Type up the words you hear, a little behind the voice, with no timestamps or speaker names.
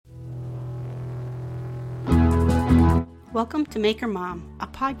Welcome to Maker Mom, a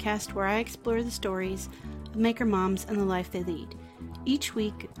podcast where I explore the stories of maker moms and the life they lead. Each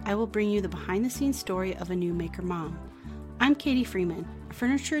week, I will bring you the behind-the-scenes story of a new maker mom. I'm Katie Freeman, a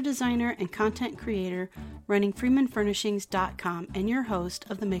furniture designer and content creator running freemanfurnishings.com and your host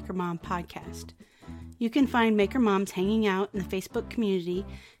of the Maker Mom podcast. You can find Maker Moms hanging out in the Facebook community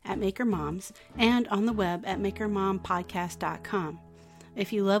at Maker Moms and on the web at makermompodcast.com.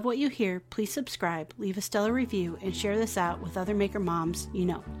 If you love what you hear, please subscribe, leave a stellar review, and share this out with other maker moms you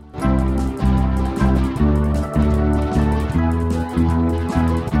know.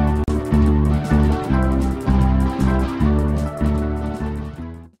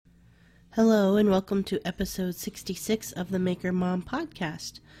 Hello, and welcome to episode 66 of the Maker Mom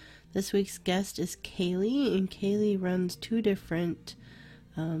podcast. This week's guest is Kaylee, and Kaylee runs two different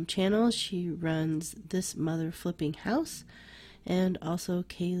channels. She runs This Mother Flipping House, and also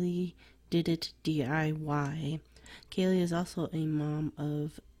Kaylee Did It DIY. Kaylee is also a mom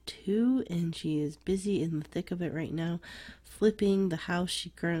of two, and she is busy in the thick of it right now, flipping the house she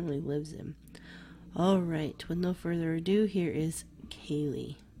currently lives in. All right, with no further ado, here is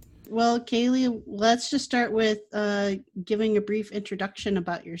Kaylee. Well, Kaylee, let's just start with giving a brief introduction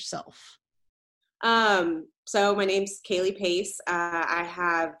about yourself. So my name's Kaylee Pace. I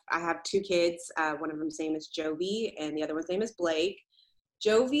have two kids. One of them's name is Jovi, and the other one's name is Blake.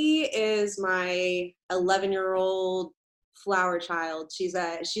 Jovi is my 11-year-old flower child. She's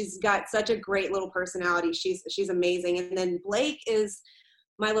got such a great little personality. She's amazing. And then Blake is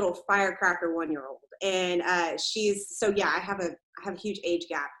my little firecracker 1-year-old. And I have a huge age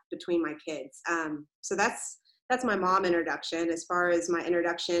gap between my kids. So that's my mom introduction. As far as my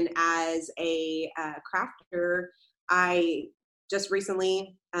introduction as a crafter, I just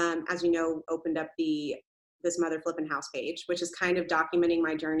recently, as you know, opened up This Mother Flippin' House page, which is kind of documenting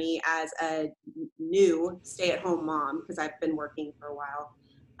my journey as a new stay-at-home mom, because I've been working for a while,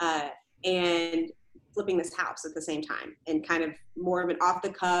 and flipping this house at the same time, and kind of more of an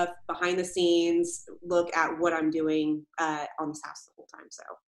off-the-cuff, behind-the-scenes look at what I'm doing on this house the whole time. So.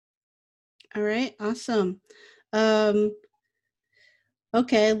 All right, awesome.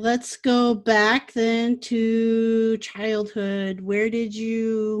 Okay, let's go back then to childhood. Where did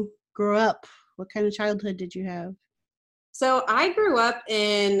you grow up? What kind of childhood did you have? So I grew up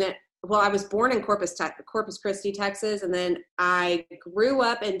I was born in Corpus Christi, Texas, and then I grew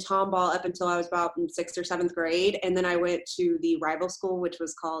up in Tomball up until I was about in 6th or 7th grade, and then I went to the rival school, which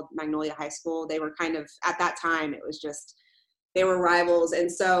was called Magnolia High School. They were kind of, at that time, it was just, they were rivals,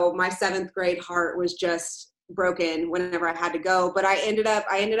 and so my 7th grade heart was just broken whenever I had to go. But I ended up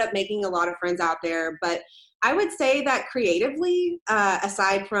making a lot of friends out there. But I would say that creatively,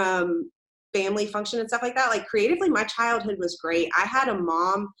 aside from family function and stuff like that, like creatively, my childhood was great. I had a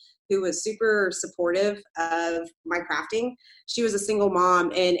mom who was super supportive of my crafting. She was a single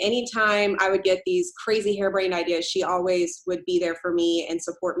mom, and anytime I would get these crazy harebrained ideas, she always would be there for me and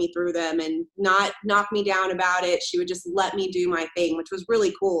support me through them and not knock me down about it. She would just let me do my thing, which was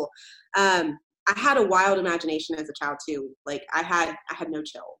really cool. I had a wild imagination as a child too. Like I had no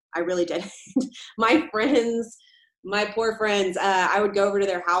chill. I really did. My poor friends, I would go over to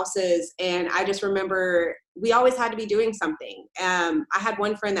their houses, and I just remember we always had to be doing something. I had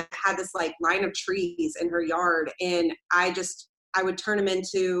one friend that had this like line of trees in her yard, and I would turn them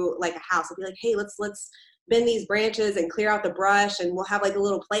into like a house. I'd be like, hey, let's bend these branches and clear out the brush, and we'll have like a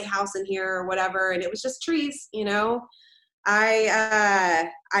little playhouse in here or whatever. And it was just trees, you know. I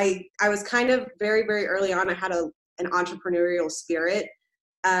was kind of very, very early on, I had an entrepreneurial spirit.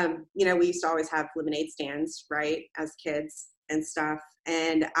 We used to always have lemonade stands, right, as kids and stuff.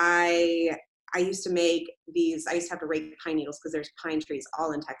 And I used to have to rake pine needles, because there's pine trees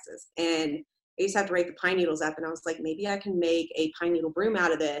all in Texas. And I used to have to rake the pine needles up, and I was like, maybe I can make a pine needle broom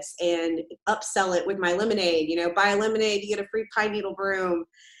out of this and upsell it with my lemonade. Buy a lemonade, you get a free pine needle broom.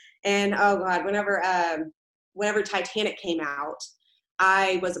 And oh God, whenever Titanic came out,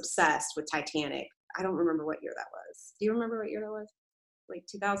 I was obsessed with Titanic. I don't remember what year that was. Do you remember what year that was? Like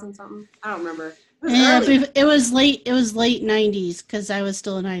 2000 something? I don't remember. It was late 90s, because I was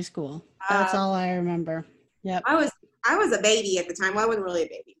still in high school. That's all I remember. Yep. I was a baby at the time. Well, I wasn't really a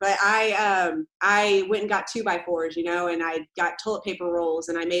baby, but I went and got 2x4s, and I got toilet paper rolls,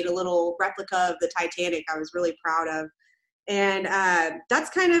 and I made a little replica of the Titanic I was really proud of. And that's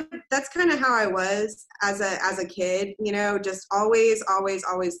kind of how I was as a kid, just always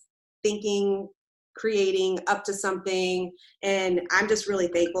thinking, creating, up to something. And I'm just really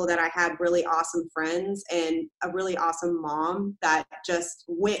thankful that I had really awesome friends and a really awesome mom that just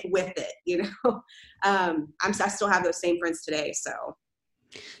went with it, I still have those same friends today. So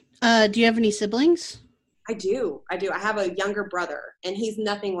do you have any siblings? I do. I have a younger brother, and he's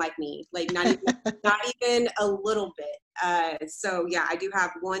nothing like me. Like not even a little bit. So yeah, I do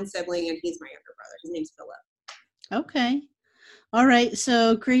have one sibling, and he's my younger brother. His name's Philip. Okay. All right.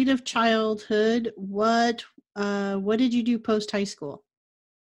 So creative childhood. What did you do post high school?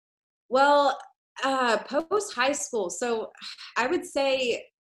 Well, post high school. So I would say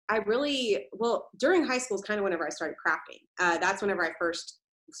during high school is kind of whenever I started crafting. That's whenever I first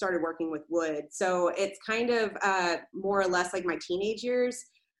started working with wood. So it's kind of more or less like my teenage years.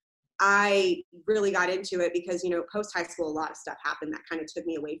 I really got into it because, post high school, a lot of stuff happened that kind of took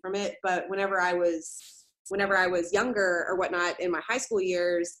me away from it. But whenever I was younger or whatnot in my high school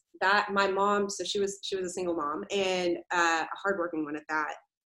years, that my mom, so she was a single mom and a hardworking one at that.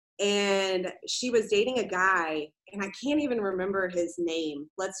 And she was dating a guy, and I can't even remember his name.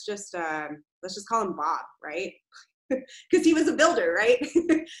 Let's just call him Bob, right? Because he was a builder, right?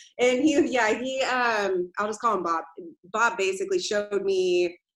 And I'll just call him Bob. Bob basically showed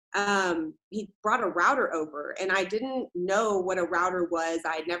me, he brought a router over, and I didn't know what a router was.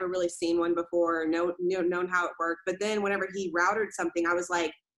 I had never really seen one before, known how it worked. But then whenever he routered something, I was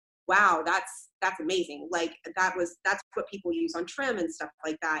like, wow, that's amazing. Like that's what people use on trim and stuff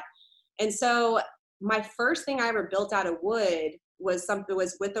like that. And so my first thing I ever built out of wood was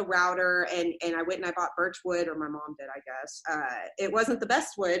with a router, and I went and I bought birch wood, or my mom did, I guess. It wasn't the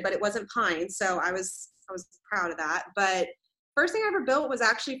best wood, but it wasn't pine. So I was proud of that. But first thing I ever built was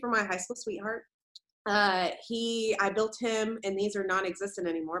actually for my high school sweetheart. I built him, and these are non-existent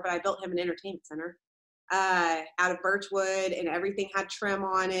anymore, but I built him an entertainment center. Out of birch wood, and everything had trim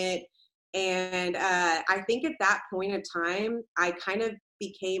on it. And I think at that point in time, I kind of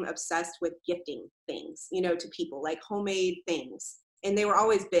became obsessed with gifting things, to people, like homemade things. And they were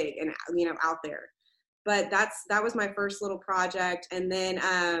always big and, out there. But that was my first little project. And then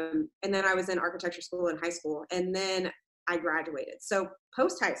I was in architecture school in high school, and then I graduated. So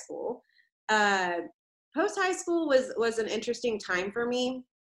post high school was an interesting time for me.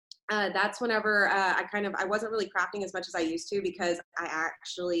 That's whenever I wasn't really crafting as much as I used to, because I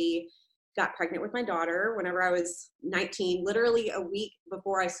actually got pregnant with my daughter whenever I was 19, literally a week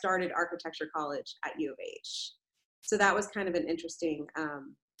before I started architecture college at U of H. So that was kind of an interesting,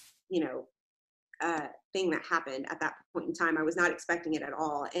 thing that happened at that point in time. I was not expecting it at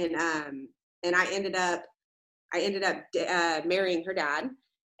all. And I ended up marrying her dad.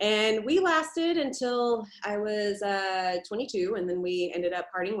 And we lasted until I was 22, and then we ended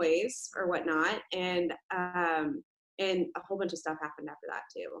up parting ways or whatnot. And a whole bunch of stuff happened after that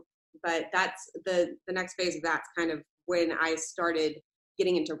too. But that's the next phase of that's kind of when I started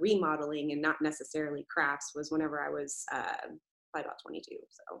getting into remodeling and not necessarily crafts, was whenever I was probably about 22.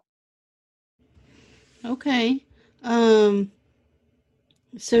 So. Okay.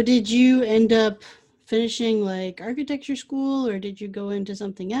 So did you end up finishing like architecture school, or did you go into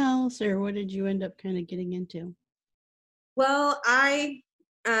something else, or what did you end up kind of getting into? Well, I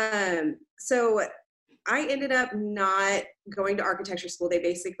ended up not going to architecture school. They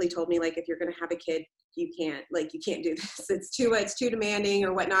basically told me, like, if you're going to have a kid, you can't do this. It's too demanding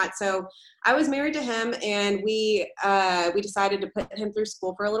or whatnot. So I was married to him, and we decided to put him through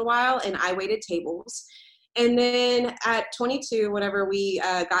school for a little while, and I waited tables. And then at 22, whenever we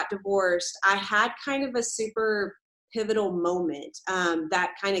got divorced, I had kind of a super pivotal moment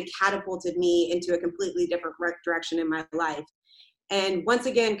that kind of catapulted me into a completely different direction in my life. And once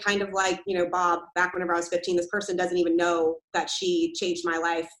again, kind of like, Bob, back whenever I was 15, this person doesn't even know that she changed my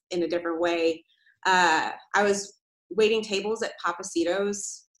life in a different way. I was waiting tables at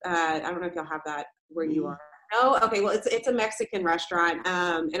Papacitos. I don't know if y'all have that where you are. No? Okay, well, it's a Mexican restaurant.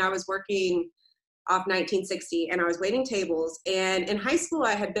 And I was working off 1960, and I was waiting tables. And in high school,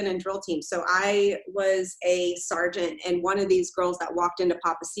 I had been in drill team. So I was a sergeant, and one of these girls that walked into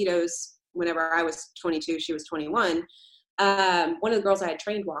Papacitos whenever I was 22, she was 21. One of the girls I had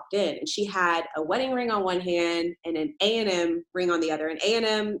trained walked in, and she had a wedding ring on one hand and an A&M ring on the other. And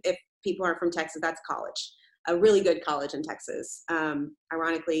A&M, if people aren't from Texas, that's college, a really good college in Texas.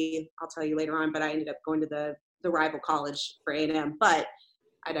 Ironically, I'll tell you later on, but I ended up going to the rival college for A&M, but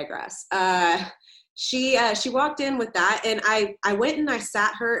I digress. She walked in with that, and I went and I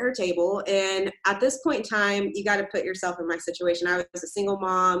sat her at her table. And at this point in time, you got to put yourself in my situation. I was a single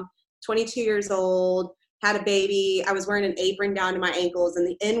mom, 22 years old, had a baby. I was wearing an apron down to my ankles,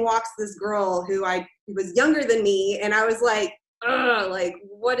 and in walks this girl who was younger than me. And I was like, ugh, like,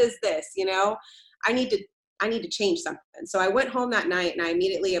 what is this? I need to change something. So I went home that night, and I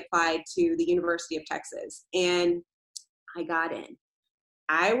immediately applied to the University of Texas, and I got in.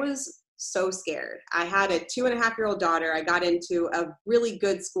 I was so scared. I had a 2.5-year-old daughter. I got into a really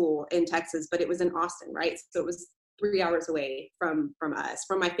good school in Texas, but it was in Austin, right? So it was 3 hours away from us,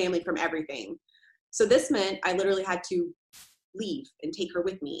 from my family, from everything. So this meant I literally had to leave and take her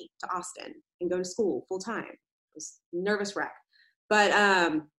with me to Austin and go to school full time. It was a nervous wreck. But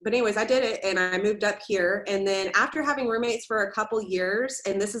anyways, I did it and I moved up here. And then after having roommates for a couple years,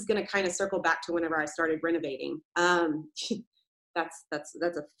 and this is going to kind of circle back to whenever I started renovating. That's a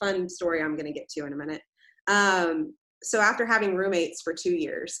fun story I'm going to get to in a minute. So after having roommates for 2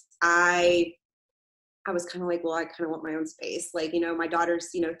 years, I was kind of like, well, I kind of want my own space. Like, my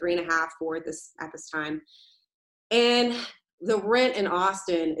daughter's, 3.5, 4 at this time. And the rent in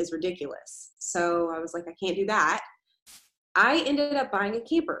Austin is ridiculous. So I was like, I can't do that. I ended up buying a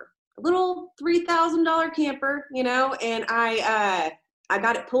camper, a little $3,000 camper, and I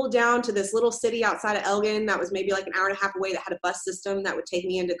got it pulled down to this little city outside of Elgin that was maybe like an hour and a half away that had a bus system that would take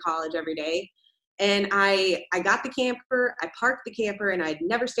me into college every day. And I got the camper, I parked the camper, and I'd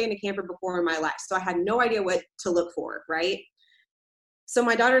never stayed in a camper before in my life. So I had no idea what to look for, right? So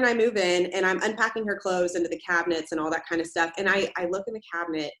my daughter and I move in, and I'm unpacking her clothes into the cabinets and all that kind of stuff. And I look in the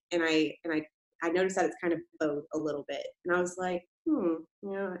cabinet, and I noticed that it's kind of bowed a little bit. And I was like,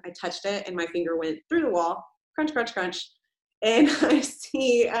 I touched it, and my finger went through the wall, crunch, crunch, crunch. And I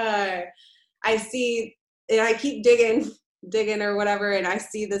see, and I keep digging or whatever, and I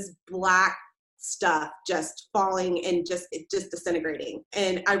see this black stuff just falling and just disintegrating.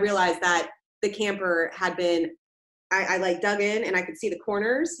 And I realized that the camper had been, I like dug in and I could see the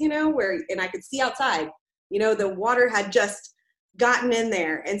corners, and I could see outside, the water had just gotten in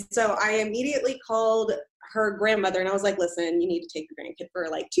there. And so I immediately called her grandmother and I was like, listen, you need to take your grandkid for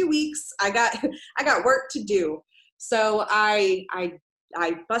like 2 weeks. I got work to do. So I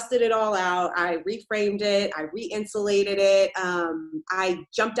busted it all out. I reframed it. I re-insulated it. I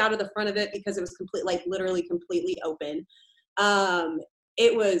jumped out of the front of it because it was literally completely open.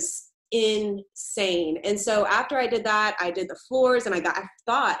 It was insane. And so after I did that, I did the floors and I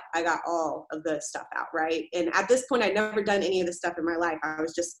thought I got all of the stuff out, right? And at this point, I'd never done any of this stuff in my life. I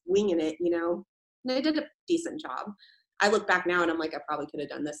was just winging it, and I did a decent job. I look back now and I'm like, I probably could have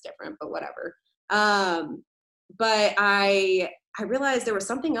done this different, but whatever. But I realized there was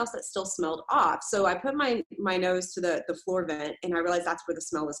something else that still smelled off. So I put my nose to the floor vent and I realized that's where the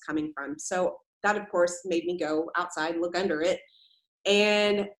smell was coming from. So that of course made me go outside and look under it.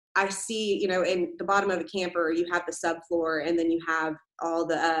 And I see, in the bottom of the camper, you have the subfloor and then you have all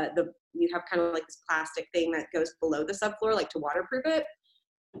you have kind of like this plastic thing that goes below the subfloor, like to waterproof it.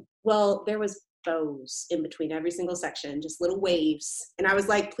 Well, there was bows in between every single section, just little waves. And I was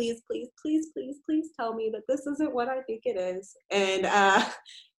like, please, please, please, please, please tell me that this isn't what I think it is. And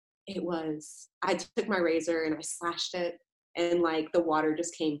it was. I took my razor and I slashed it and like the water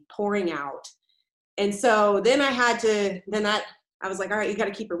just came pouring out. And so then I was like, all right, you got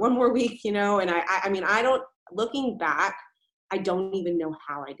to keep her 1 more week, and looking back, I don't even know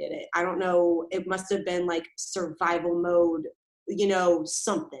how I did it. I don't know. It must have been like survival mode,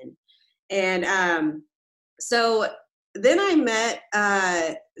 something. And so then I met,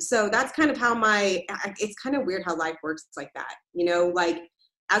 so that's kind of how it's kind of weird how life works like that, like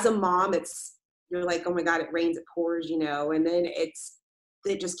as a mom, you're like, oh my God, it rains, it pours, and then it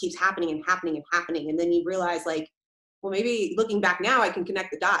just keeps happening and happening and happening. And then you realize like, well, maybe looking back now, I can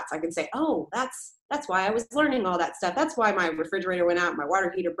connect the dots. I can say, oh, that's why I was learning all that stuff. That's why my refrigerator went out, my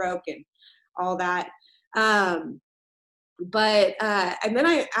water heater broke and all that. And then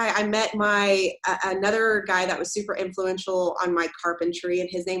I met another guy that was super influential on my carpentry, and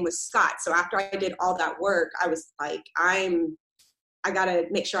his name was Scott. So after I did all that work, I was like, I got to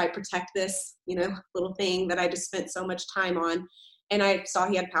make sure I protect this, little thing that I just spent so much time on. And I saw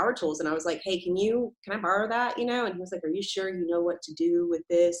he had power tools and I was like, hey, can I borrow that? And he was like, are you sure you know what to do with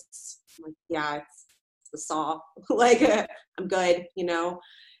this? I'm like, yeah, it's the saw. Like, I'm good,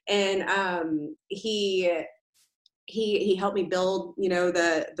 And he helped me build,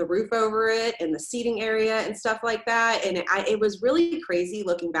 the roof over it and the seating area and stuff like that. And it was really crazy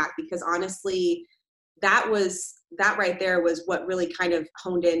looking back because honestly, that right there was what really kind of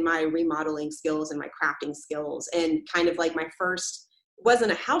honed in my remodeling skills and my crafting skills, and kind of like my first,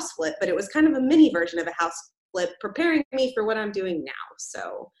 wasn't a house flip, but it was kind of a mini version of a house flip, preparing me for what I'm doing now.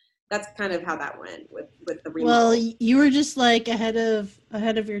 So that's kind of how that went with the remodel. Well, you were just like ahead of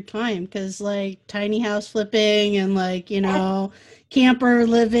your time, because like tiny house flipping and like, camper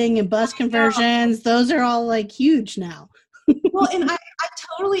living and bus conversions, those are all like huge now. Well, and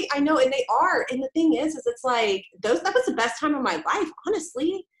I know, and they are. And the thing is it's like that was the best time of my life,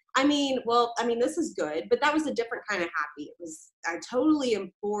 honestly. This is good, but that was a different kind of happy. I totally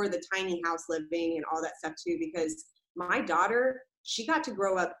am for the tiny house living and all that stuff too, because my daughter, she got to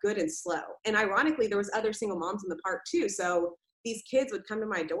grow up good and slow. And ironically, there was other single moms in the park too. So these kids would come to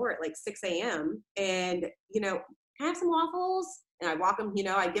my door at like 6 a.m. and, can I have some waffles? And I walk them,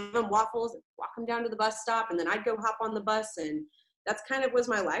 I'd give them waffles, walk them down to the bus stop, and then I'd go hop on the bus. And that's kind of was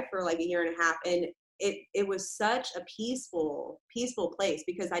my life for like a year and a half. And it was such a peaceful place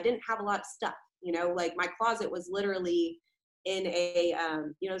because I didn't have a lot of stuff, like my closet was literally in a,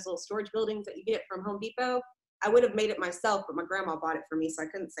 those little storage buildings that you get from Home Depot. I would have made it myself, but my grandma bought it for me, so I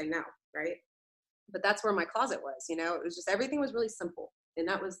couldn't say no, right? But that's where my closet was, it was just, everything was really simple. And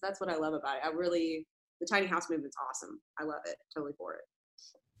that's what I love about it. The tiny house movement's awesome. I love it. Totally for it.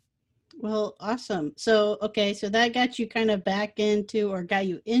 Well, awesome. So that got you kind of got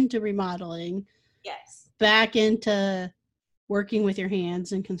you into remodeling. Yes. Back into working with your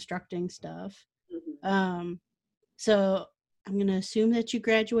hands and constructing stuff. Mm-hmm. So I'm going to assume that you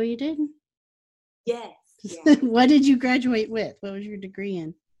graduated? Yes. Yeah. What did you graduate with? What was your degree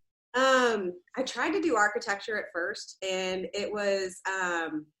in? I tried to do architecture at first, and it was, I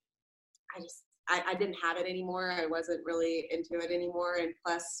didn't have it anymore. I wasn't really into it anymore. And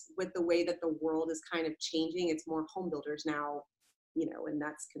plus, with the way that the world is kind of changing, it's more home builders now, and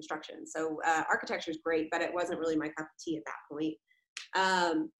that's construction. So architecture is great, but it wasn't really my cup of tea at that point.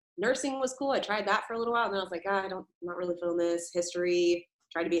 Nursing was cool. I tried that for a little while, and then I was like, I'm not really feeling this. History,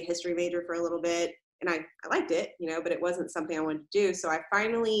 tried to be a history major for a little bit. And I liked it, but it wasn't something I wanted to do. So I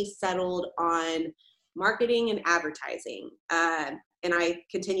finally settled on marketing and advertising. And I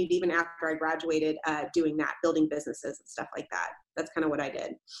continued even after I graduated doing that, building businesses and stuff like that. That's kind of what I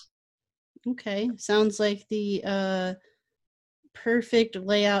did. Okay. Sounds like the perfect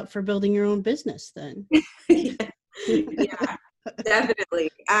layout for building your own business then. Yeah,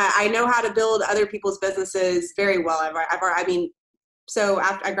 definitely. I know how to build other people's businesses very well. So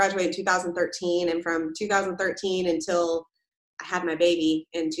after I graduated in 2013, and from 2013 until I had my baby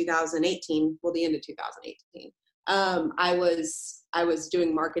in 2018, the end of 2018, I was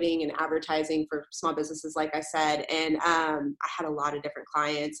doing marketing and advertising for small businesses, like I said, and I had a lot of different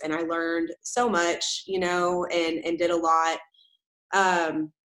clients, and I learned so much, and did a lot.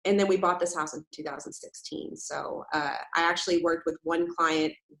 And then we bought this house in 2016. So I actually worked with one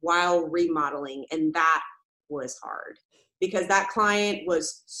client while remodeling, and that was hard because that client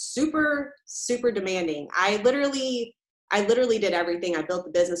was super, super demanding. I literally did everything. I built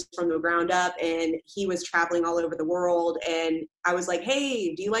the business from the ground up, and he was traveling all over the world. And I was like,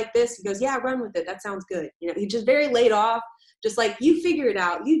 hey, do you like this? He goes, yeah, run with it. That sounds good. He just very laid off, just like, you figure it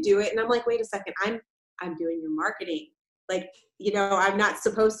out, you do it. And I'm like, wait a second, I'm doing your marketing. Like, I'm not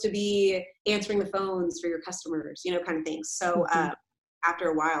supposed to be answering the phones for your customers, kind of thing. So after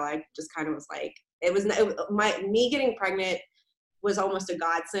a while, I just kind of was like, me getting pregnant was almost a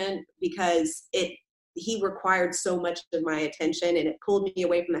godsend because he required so much of my attention, and it pulled me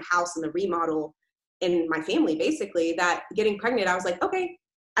away from the house and the remodel and my family, basically, that getting pregnant, I was like, okay,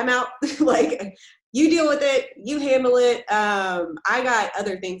 I'm out. Like, you deal with it, you handle it. I got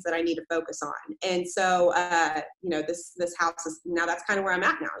other things that I need to focus on. And so, this house is, now that's kind of where I'm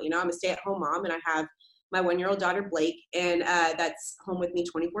at now. I'm a stay-at-home mom, and I have my 1-year-old daughter, Blake, and that's home with me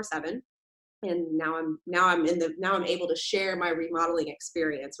 24/7. And now I'm able to share my remodeling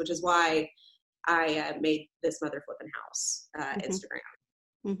experience, which is why I made this Mother Flippin' House Instagram.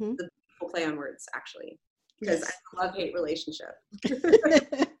 Mm-hmm. The people play on words, actually, because yes. I love-hate relationship.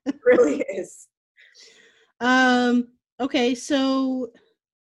 It really is. Okay, so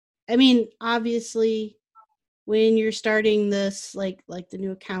obviously when you're starting this, like the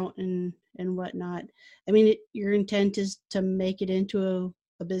new account and whatnot, your intent is to make it into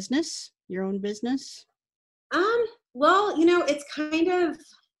a business, your own business? Well, it's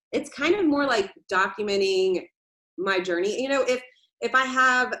kind of more like documenting my journey. If I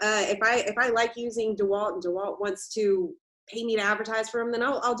have, if I like using DeWalt, and DeWalt wants to pay me to advertise for them, then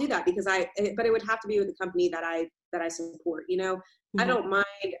I'll do that but it would have to be with a company that I support. Mm-hmm. I don't mind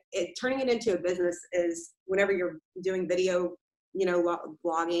it. Turning it into a business is whenever you're doing video,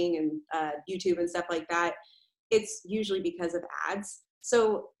 blogging and YouTube and stuff like that, it's usually because of ads.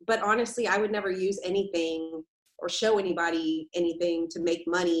 So, but honestly, I would never use anything or show anybody anything to make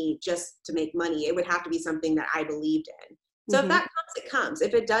money just to make money. It would have to be something that I believed in. So mm-hmm. If that comes, it comes.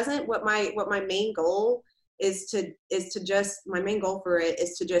 If it doesn't, what my main goal my main goal for it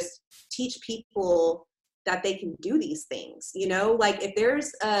is to just teach people that they can do these things. Like if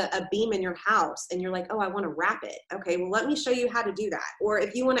there's a beam in your house and you're like, oh, I want to wrap it. Okay, well, let me show you how to do that. Or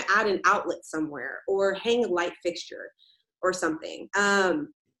if you want to add an outlet somewhere or hang a light fixture or something.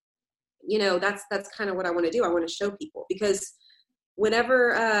 that's kind of what I want to do. I want to show people, because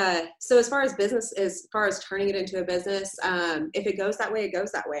whenever so as far as business, as far as turning it into a business, if it goes that way, it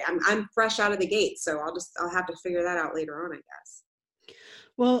goes that way. I'm fresh out of the gate, so I'll have to figure that out later on, I guess.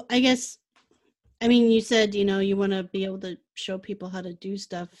 Well, I guess, I mean, you said, you want to be able to show people how to do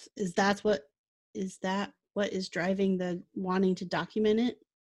stuff. Is that what is driving the wanting to document it?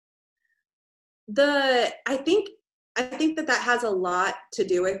 I think that has a lot to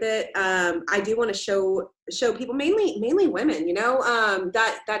do with it. I do want to show people, mainly women,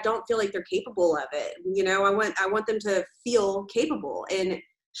 that don't feel like they're capable of it. I want them to feel capable and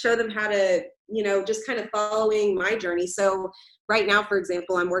show them how to, just kind of following my journey. So right now, for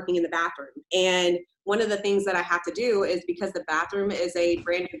example, I'm working in the bathroom, and one of the things that I have to do is, because the bathroom is a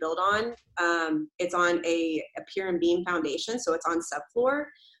brand new build on, it's on a pier and beam foundation, so it's on subfloor.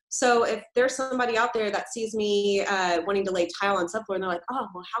 So if there's somebody out there that sees me wanting to lay tile on subfloor, and they're like, oh,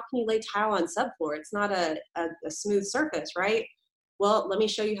 well, how can you lay tile on subfloor? It's not a smooth surface, right? Well, let me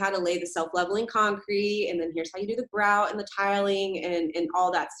show you how to lay the self-leveling concrete, and then here's how you do the grout and the tiling and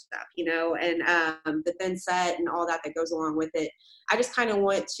all that stuff, and the thin set and all that goes along with it. I just kind of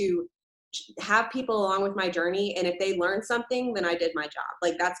want to have people along with my journey, and if they learn something, then I did my job.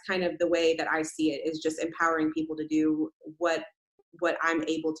 Like, that's kind of the way that I see it, is just empowering people to do what I'm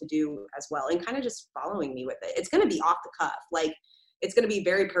able to do as well, and kind of just following me with it. It's going to be off the cuff. Like, it's going to be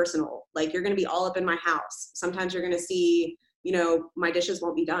very personal. Like, you're going to be all up in my house. Sometimes you're going to see, my dishes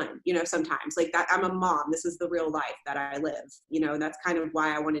won't be done, sometimes like that. I'm a mom. This is the real life that I live, and that's kind of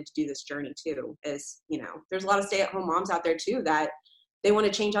why I wanted to do this journey too, is, there's a lot of stay-at-home moms out there too, that they want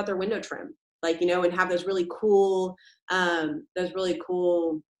to change out their window trim, like, and have those really cool, I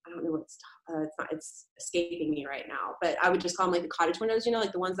don't know it's escaping me right now, but I would just call them like the cottage windows,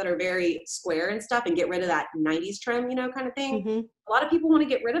 like the ones that are very square and stuff, and get rid of that 90s trim, kind of thing. Mm-hmm. A lot of people want to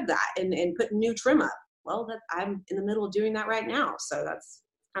get rid of that and put new trim up. Well, I'm in the middle of doing that right now. So that's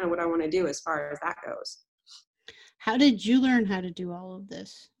kind of what I want to do as far as that goes. How did you learn how to do all of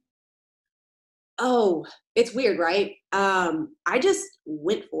this? Oh, it's weird, right? I just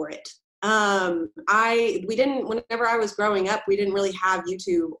went for it. Whenever I was growing up, we didn't really have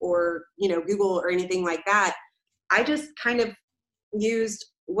YouTube or, Google or anything like that. I just kind of used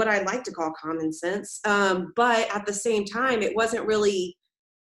what I like to call common sense. But at the same time, it wasn't really,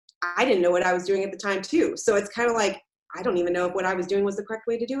 I didn't know what I was doing at the time too. So it's kind of like, I don't even know if what I was doing was the correct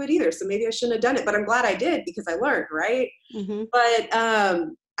way to do it either. So maybe I shouldn't have done it, but I'm glad I did, because I learned, right? Mm-hmm. But,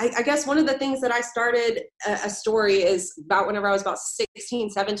 I guess one of the things that I started a story is about whenever I was about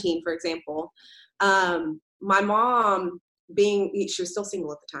 16, 17, for example. My mom, she was still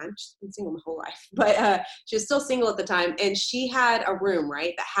single at the time. She's been single my whole life, but she was still single at the time. And she had a room,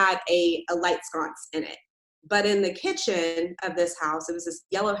 right, that had a light sconce in it. But in the kitchen of this house, it was this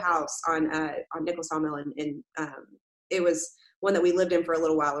yellow house on Nickel Sawmill, and it was one that we lived in for a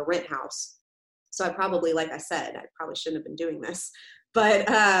little while, a rent house. So like I said, I probably shouldn't have been doing this. But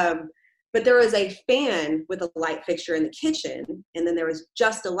there was a fan with a light fixture in the kitchen, and then there was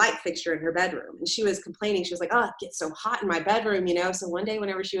just a light fixture in her bedroom. And she was complaining. She was like, oh, it gets so hot in my bedroom, So one day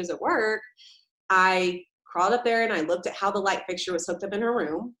whenever she was at work, I crawled up there and I looked at how the light fixture was hooked up in her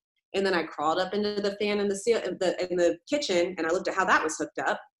room. And then I crawled up into the fan in the kitchen, and I looked at how that was hooked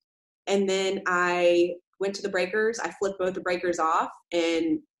up. And then I went to the breakers. I flipped both the breakers off,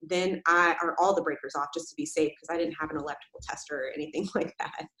 and then all the breakers off, just to be safe, because I didn't have an electrical tester or anything like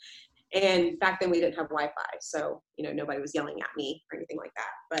that. And back then we didn't have Wi-Fi, so nobody was yelling at me or anything like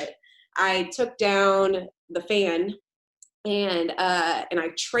that. But I took down the fan, and I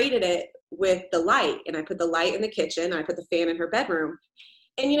traded it with the light, and I put the light in the kitchen, and I put the fan in her bedroom.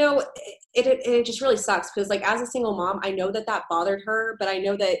 And it just really sucks, because like, as a single mom, I know that bothered her, but I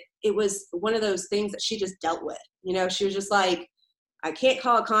know that it was one of those things that she just dealt with. She was just like, I can't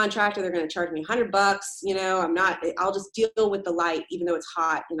call a contractor. They're going to charge me $100. I'll just deal with the light, even though it's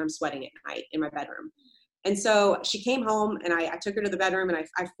hot and I'm sweating at night in my bedroom. And so she came home, and I took her to the bedroom, and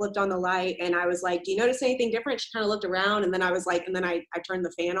I flipped on the light, and I was like, do you notice anything different? She kind of looked around, and then I was like, and then I turned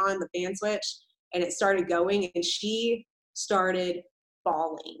the fan on, the fan switch, and it started going, and she started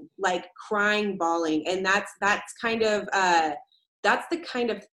bawling, like crying, bawling. And that's kind of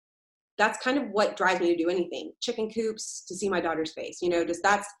what drives me to do anything. Chicken coops, to see my daughter's face, just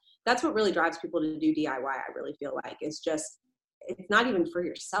that's what really drives people to do DIY. I really feel like it's not even for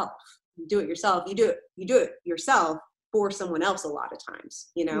yourself. You do it yourself. You do it yourself for someone else a lot of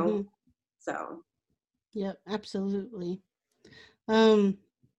times, Mm-hmm. So. Yep, absolutely.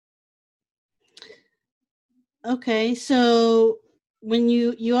 Okay. So when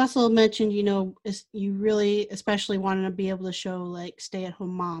you also mentioned, you really especially wanted to be able to show like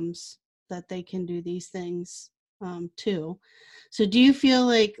stay-at-home moms that they can do these things too. So do you feel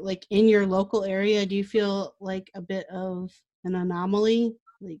like in your local area, do you feel like a bit of an anomaly?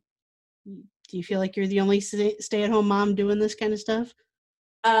 Like, do you feel like you're the only stay-at-home mom doing this kind of stuff?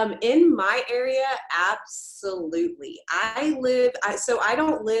 In my area, absolutely. So I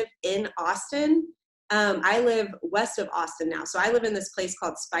don't live in Austin. I live west of Austin now. So I live in this place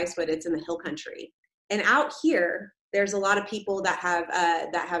called Spicewood. It's in the hill country. And out here, there's a lot of people that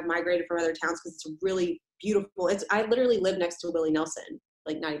have migrated from other towns because it's really beautiful. I literally live next to Willie Nelson,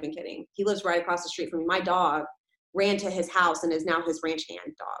 like not even kidding. He lives right across the street from me. My dog ran to his house and is now his ranch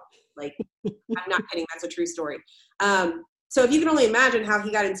hand dog. Like, I'm not kidding. That's a true story. So if you can only imagine how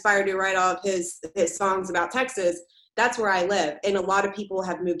he got inspired to write all of his songs about Texas, that's where I live. And a lot of people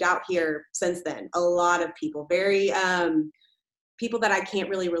have moved out here since then. A lot of people, very people that I can't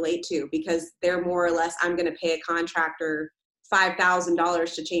really relate to, because they're more or less, I'm going to pay a contractor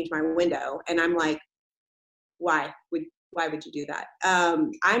 $5,000 to change my window. And I'm like, why would you do that?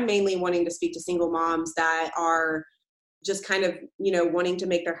 I'm mainly wanting to speak to single moms that are just kind of, wanting to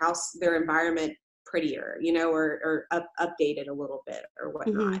make their house, their environment prettier, or updated a little bit or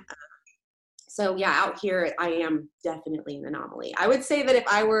whatnot. Mm-hmm. So yeah, out here, I am definitely an anomaly. I would say that if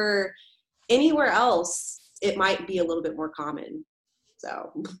I were anywhere else, it might be a little bit more common.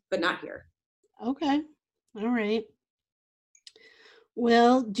 So, but not here. Okay. All right.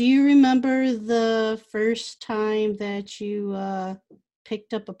 Well, do you remember the first time that you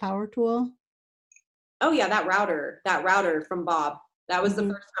picked up a power tool? Oh yeah, that router from Bob. That was the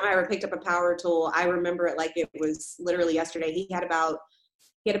first time I ever picked up a power tool. I remember it like it was literally yesterday. He had about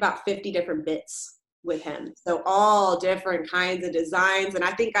 50 different bits with him. So all different kinds of designs. And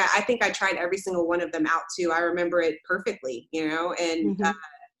I think I tried every single one of them out too. I remember it perfectly, and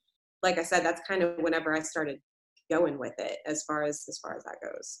like I said, that's kind of whenever I started going with it as far as that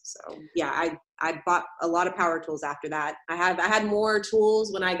goes. So yeah, I bought a lot of power tools after that. I had more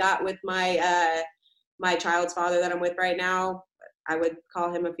tools when I got with my, my child's father that I'm with right now. I would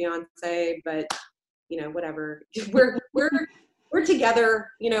call him a fiance, but whatever. We're together,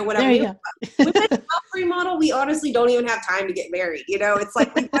 whatever. With this remodel, we honestly don't even have time to get married. It's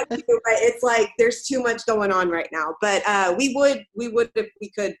like we want to, but it's like there's too much going on right now. But we would if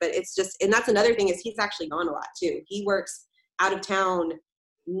we could. But it's just, and that's another thing, is he's actually gone a lot too. He works out of town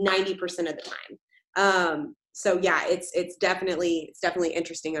 90% of the time. So yeah, it's definitely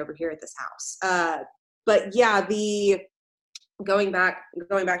interesting over here at this house. But yeah, going back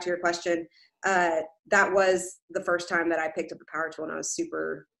to your question. That was the first time that I picked up a power tool, and I was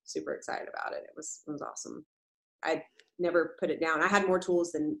super, super excited about it. It was awesome. I never put it down. I had more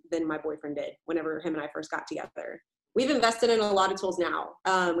tools than my boyfriend did whenever him and I first got together. We've invested in a lot of tools now.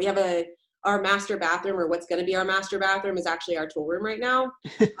 We have our master bathroom, or what's going to be our master bathroom, is actually our tool room right now.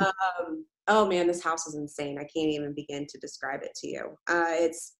 Oh man, this house is insane. I can't even begin to describe it to you.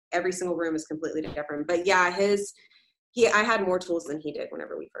 It's every single room is completely different. But yeah, I had more tools than he did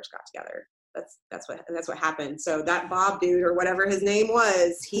whenever we first got together. That's what happened. So that Bob dude, or whatever his name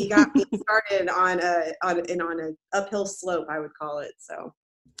was, he got me started on an uphill slope, I would call it. So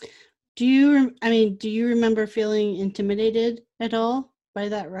do you remember feeling intimidated at all by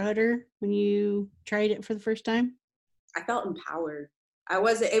that router when you tried it for the first time? I felt empowered.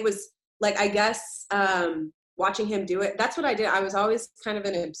 It was like, I guess, watching him do it, that's what I did. I was always kind of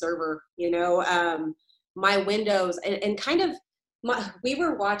an observer, my windows and kind of, we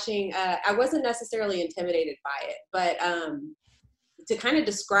were watching, I wasn't necessarily intimidated by it, but to kind of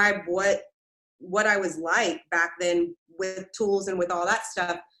describe what I was like back then with tools and with all that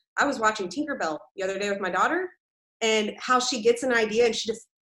stuff, I was watching Tinkerbell the other day with my daughter, and how she gets an idea and she just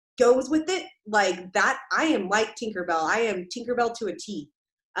goes with it like that. I am like Tinkerbell. I am Tinkerbell to a T.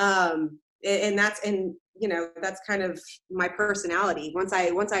 And that's kind of my personality. Once I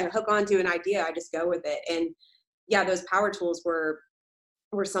hook onto an idea, I just go with it. And yeah, those power tools were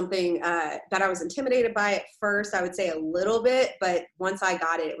something that I was intimidated by at first, I would say a little bit, but once I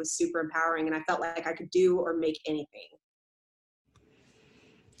got it, it was super empowering, and I felt like I could do or make anything.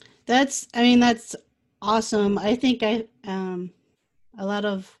 That's awesome. I think a lot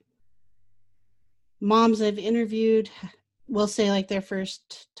of moms I've interviewed will say like their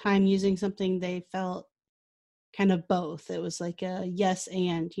first time using something, they felt kind of both. It was like a yes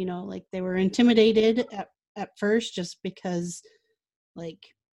and, like they were intimidated at first just because like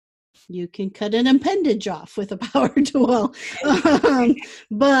you can cut an appendage off with a power tool.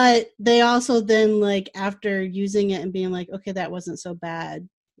 But they also then, like, after using it and being like, okay, that wasn't so bad,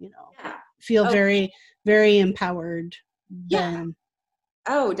 feel very, very empowered. Yeah.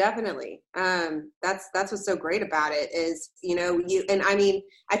 Oh, definitely. That's what's so great about it is, you, and I mean,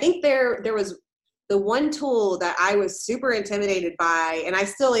 I think there was the one tool that I was super intimidated by, and I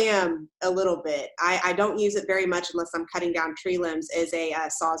still am a little bit. I don't use it very much unless I'm cutting down tree limbs, is a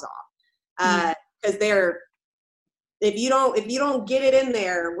Sawzall. Because they're, if you don't get it in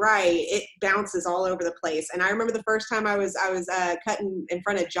there right, it bounces all over the place. And I remember the first time I was cutting in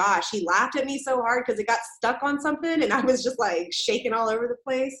front of Josh, he laughed at me so hard because it got stuck on something, and I was just like shaking all over the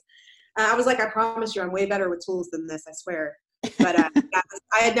place. I was like, I promise you, I'm way better with tools than this, I swear. But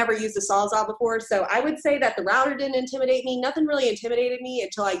I had never used a Sawzall before, so I would say that the router didn't intimidate me. Nothing really intimidated me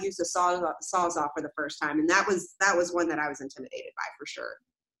until I used a Sawzall for the first time, and that was one that I was intimidated by for sure.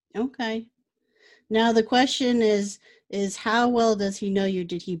 Okay. Now the question is how well does he know you?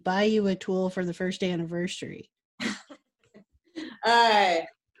 Did he buy you a tool for the first anniversary?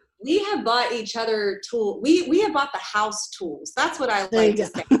 We have bought each other tool. We have bought the house tools. That's what I like to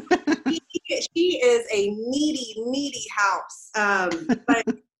say. She is a needy house. But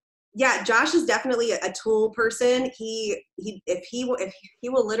yeah, Josh is definitely a tool person. If he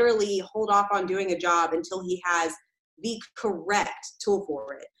will literally hold off on doing a job until he has the correct tool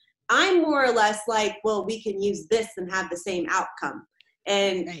for it. I'm more or less like, well, we can use this and have the same outcome.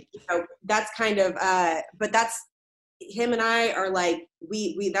 And right. That's kind of but that's, him and I are like,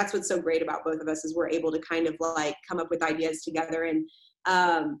 we that's what's so great about both of us, is we're able to kind of like come up with ideas together. And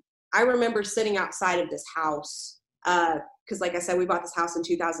I remember sitting outside of this house because like I said, we bought this house in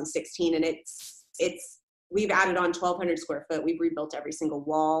 2016, and it's we've added on 1,200 square foot. We've rebuilt every single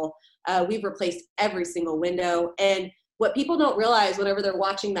wall. We've replaced every single window. And what people don't realize whenever they're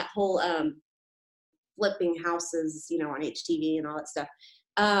watching that whole flipping houses, on HTV and all that stuff,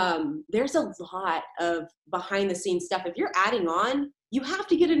 there's a lot of behind the scenes stuff. If you're adding on, you have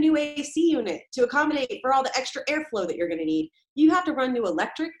to get a new AC unit to accommodate for all the extra airflow that you're going to need. You have to run new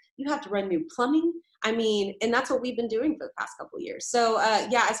electric. You have to run new plumbing. I mean, and that's what we've been doing for the past couple of years. So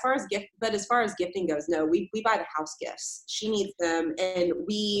yeah, as far as gifting goes, no, we buy the house gifts. She needs them, and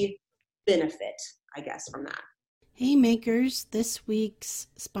we benefit, I guess, from that. Hey makers, this week's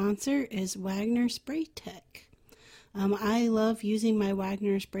sponsor is Wagner Spray Tech. I love using my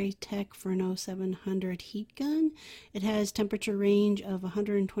Wagner Spray Tech Furno 700 heat gun. It has temperature range of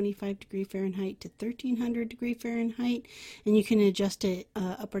 125 degree Fahrenheit to 1300 degree Fahrenheit, and you can adjust it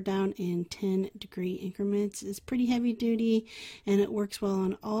up or down in 10 degree increments. It's pretty heavy duty, and it works well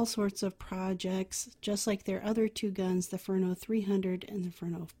on all sorts of projects, just like their other two guns, the Furno 300 and the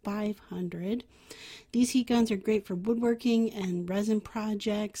Furno 500. These heat guns are great for woodworking and resin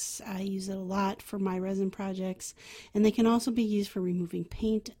projects. I use it a lot for my resin projects. And they can also be used for removing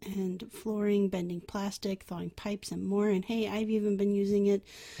paint and flooring, bending plastic, thawing pipes, and more. And hey, I've even been using it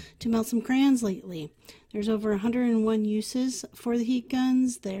to melt some crayons lately. There's over 101 uses for the heat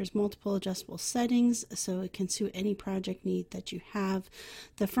guns. There's multiple adjustable settings, so it can suit any project need that you have.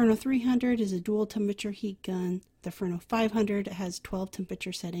 The Furno 300 is a dual temperature heat gun. The Furno 500 has 12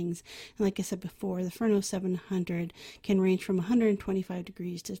 temperature settings. And like I said before, the Furno 700 can range from 125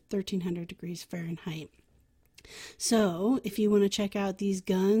 degrees to 1300 degrees Fahrenheit. So if you want to check out these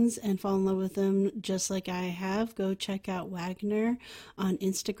guns and fall in love with them just like I have, go check out Wagner on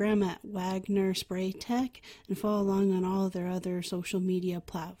Instagram at Wagner Spray Tech and follow along on all of their other social media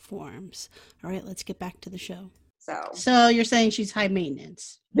platforms. All right, let's get back to the show. So you're saying she's high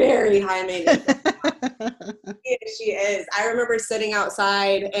maintenance? Very high maintenance. She is. I remember sitting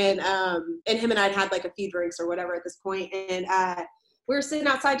outside, and him and I'd had like a few drinks or whatever at this point, and we were sitting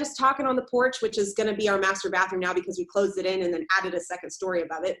outside just talking on the porch, which is going to be our master bathroom now because we closed it in and then added a second story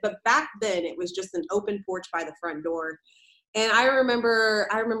above it. But back then it was just an open porch by the front door. And I remember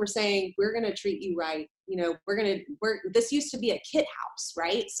saying, we're going to treat you right. This used to be a kit house,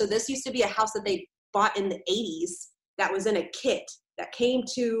 right? So this used to be a house that they bought in the 80s that was in a kit that came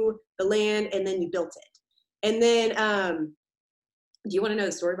to the land, and then you built it. And then, do you want to know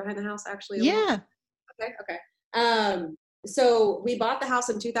the story behind the house actually? Yeah. Okay. So we bought the house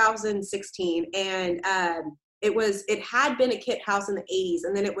in 2016, and it had been a kit house in the 80s,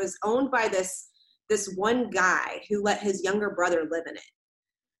 and then it was owned by this one guy who let his younger brother live in it.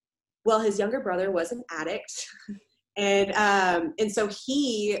 Well, his younger brother was an addict, and so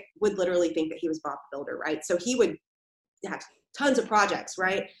he would literally think that he was Bob the Builder, right? So he would have tons of projects,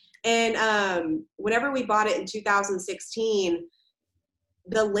 right? And whenever we bought it in 2016,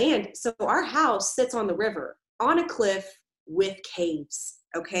 the land, so our house sits on the river on a cliff with caves,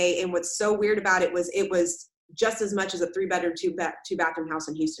 okay? And what's so weird about it was just as much as a 3-bedroom, 2-bathroom house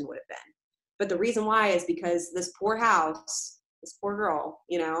in Houston would have been. But the reason why is because this poor house, this poor girl,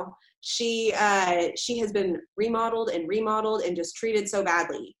 she has been remodeled and just treated so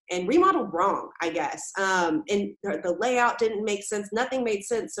badly and remodeled wrong, I guess. And the layout didn't make sense. Nothing made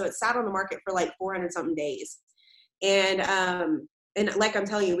sense. So it sat on the market for like 400 something days. And like I'm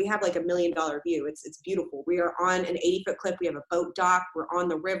telling you, we have like $1 million view. It's beautiful. We are on an 80-foot cliff. We have a boat dock. We're on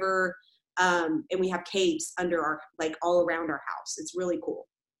the river. And we have caves under our, like all around our house. It's really cool.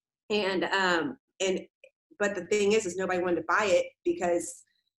 But the thing is nobody wanted to buy it because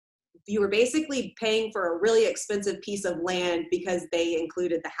you were basically paying for a really expensive piece of land because they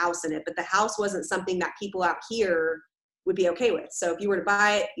included the house in it. But the house wasn't something that people out here would be okay with. So if you were to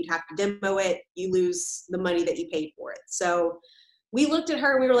buy it, you'd have to demo it. You lose the money that you paid for it. So we looked at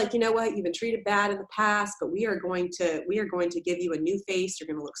her and we were like, you know what? You've been treated bad in the past, but we are going to give you a new face. You're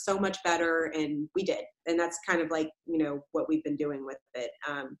going to look so much better. And we did. And that's kind of like, what we've been doing with it.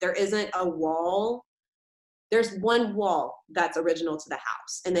 There isn't a wall. There's one wall that's original to the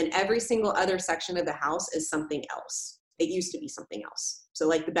house. And then every single other section of the house is something else. It used to be something else. So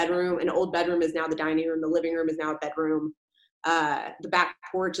like the bedroom, an old bedroom is now the dining room. The living room is now a bedroom. The back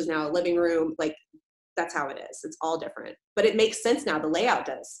porch is now a living room. Like that's how it is. It's all different, but it makes sense now. The layout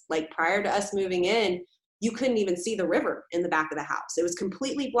does. Like prior to us moving in, you couldn't even see the river in the back of the house. It was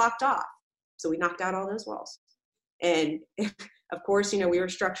completely blocked off. So we knocked out all those walls. And of course, we were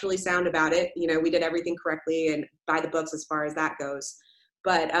structurally sound about it. We did everything correctly and by the books as far as that goes.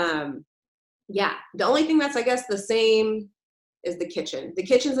 But yeah, the only thing that's, I guess, the same is the kitchen. The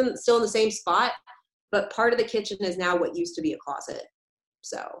kitchen's still in the same spot, but part of the kitchen is now what used to be a closet.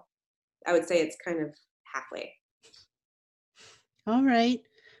 So I would say it's kind of halfway. All right.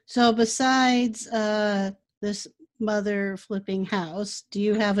 So besides this mother flipping house, do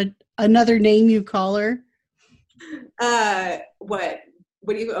you have another name you call her? What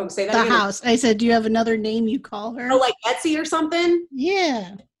do you say that the again? House. I said, do you have another name you call her? Oh, like Etsy or something?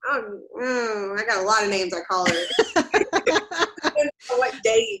 Yeah. I got a lot of names I call her. I don't know what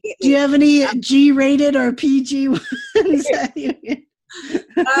day you get me. Do you have any G-rated or PG ones?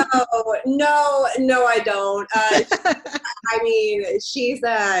 Oh, no, I don't. I mean, she's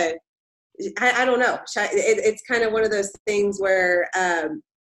I don't know. It's kind of one of those things where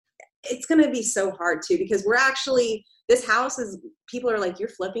it's going to be so hard too, because this house is, people are like, you're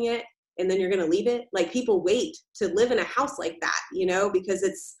flipping it and then you're going to leave it. Like people wait to live in a house like that, because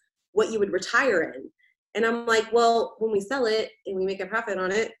it's what you would retire in. And I'm like, well, when we sell it and we make a profit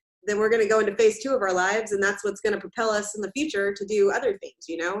on it, then we're going to go into phase 2 of our lives. And that's what's going to propel us in the future to do other things,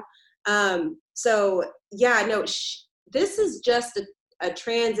 So yeah, no, this is just a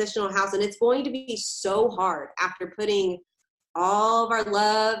transitional house, and it's going to be so hard after putting all of our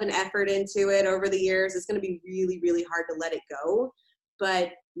love and effort into it over the years. It's going to be really, really hard to let it go,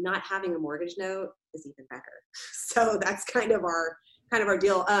 but not having a mortgage note is even better. So that's kind of our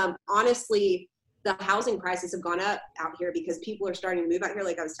deal. Honestly, the housing prices have gone up out here because people are starting to move out here,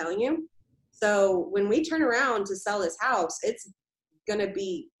 like I was telling you. So when we turn around to sell this house, it's going to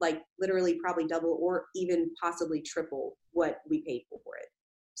be like literally probably double or even possibly triple what we paid for it.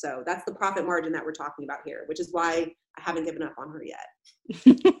 So that's the profit margin that we're talking about here, which is why I haven't given up on her yet.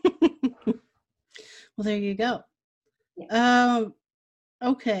 Well, there you go. Yeah.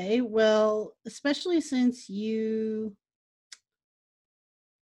 Okay. Well, especially since you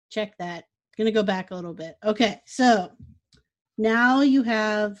check that. Going to go back a little bit. Okay. So now you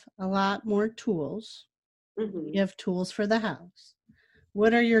have a lot more tools. Mm-hmm. You have tools for the house.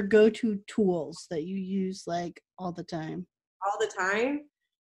 What are your go-to tools that you use like all the time? All the time?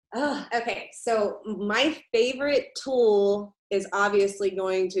 Oh, okay. So my favorite tool is obviously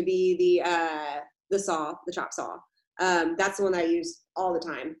going to be the saw, the chop saw. That's the one that I use all the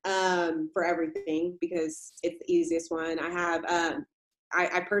time for everything because it's the easiest one. I have.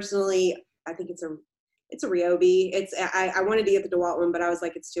 I personally, I think it's a Ryobi. I wanted to get the DeWalt one, but I was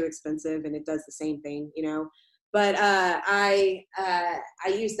like, it's too expensive and it does the same thing, But I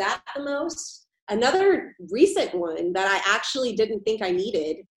use that the most. Another recent one that I actually didn't think I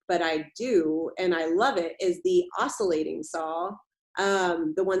needed, but I do, and I love it, is the oscillating saw.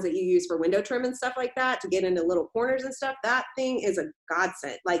 The ones that you use for window trim and stuff like that to get into little corners and stuff. That thing is a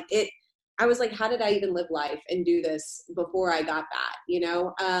godsend. Like I was like, how did I even live life and do this before I got that?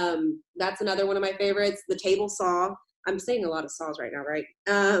 That's another one of my favorites. The table saw. I'm saying a lot of saws right now, right?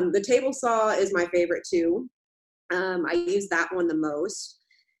 The table saw is my favorite too. I use that one the most.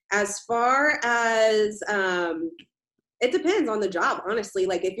 As far as, it depends on the job, honestly.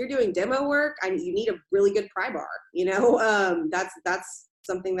 Like if you're doing demo work, you need a really good pry bar, that's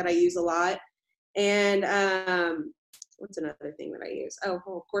something that I use a lot. And what's another thing that I use? Oh,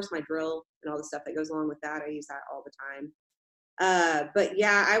 of course, my drill and all the stuff that goes along with that. I use that all the time. But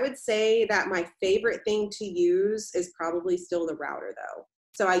yeah, I would say that my favorite thing to use is probably still the router though.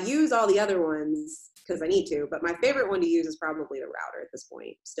 So I use all the other ones because I need to, but my favorite one to use is probably the router at this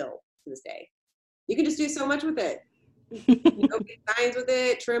point, still to this day. You can just do so much with it. Make signs with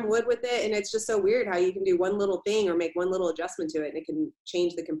it, trim wood with it, and it's just so weird how you can do one little thing or make one little adjustment to it, and it can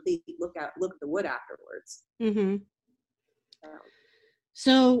change the complete look at the wood afterwards. Mm-hmm.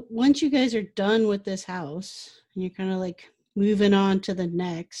 So once you guys are done with this house and you're kind of like moving on to the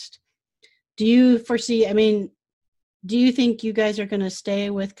next, do you foresee, I mean, do you think you guys are going to stay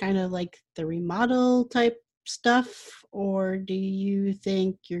with kind of like the remodel type stuff, or do you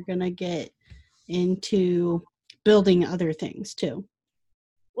think you're going to get into building other things too?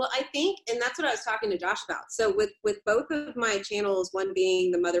 Well, I think, and that's what I was talking to Josh about. So with both of my channels, one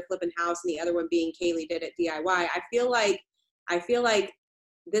being the Mother Flippin' House and the other one being Kaylee Did It DIY, I feel like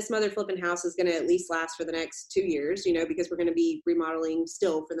this Mother Flippin' House is going to at least last for the next 2 years, because we're going to be remodeling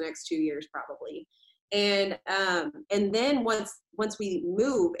still for the next 2 years probably. And then once we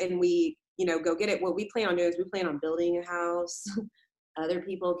move and we, go get it, what we plan on doing is we plan on building a house. Other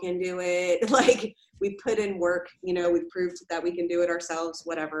people can do it. Like, we put in work, we've proved that we can do it ourselves,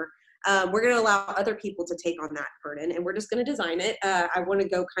 whatever. We're going to allow other people to take on that burden, and we're just going to design it. I want to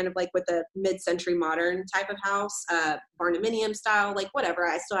go kind of like with a mid-century modern type of house, barndominium style, like whatever.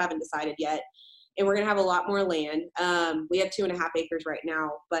 I still haven't decided yet. And we're going to have a lot more land. We have 2.5 acres right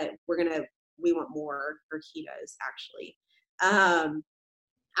now, but we want more, or he does actually.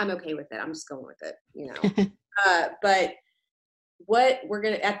 I'm okay with it. I'm just going with it, but what we're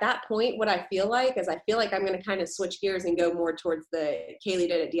going to, at that point, what I feel like is I'm going to kind of switch gears and go more towards the Kaylee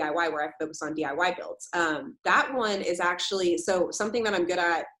Did It DIY, where I focus on DIY builds. That one is actually, so something that I'm good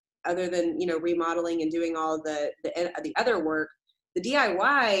at other than, remodeling and doing all the other work. The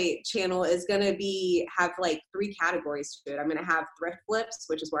DIY channel is going to have like 3 categories to it. I'm going to have thrift flips,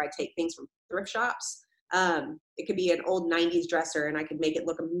 which is where I take things from thrift shops. It could be an old 90s dresser and I could make it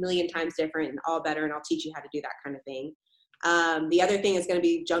look a million times different and all better, and I'll teach you how to do that kind of thing. The other thing is going to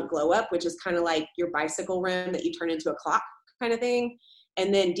be junk glow up, which is kind of like your bicycle rim that you turn into a clock kind of thing.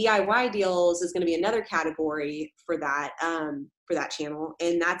 And then DIY deals is going to be another category for that channel.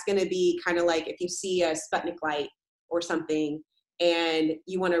 And that's going to be kind of like if you see a Sputnik light or something and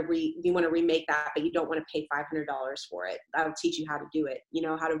you want to remake that, but you don't want to pay $500 for it. I'll teach you how to do it,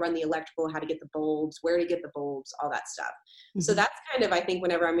 how to run the electrical, how to get the bulbs, where to get the bulbs, all that stuff. Mm-hmm. So that's kind of, I think,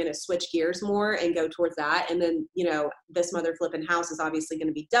 whenever I'm going to switch gears more and go towards that. And then, this Mother Flippin' House is obviously going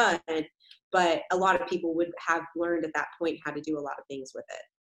to be done, but a lot of people would have learned at that point how to do a lot of things with it,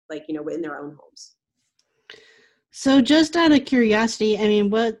 like, in their own homes. So just out of curiosity, I mean,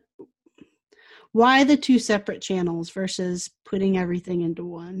 why the 2 separate channels versus putting everything into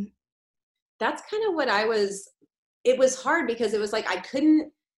one? That's kind of what it was hard because it was like I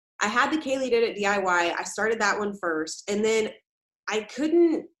had the Kaylee Did It DIY. I started that one first, and then I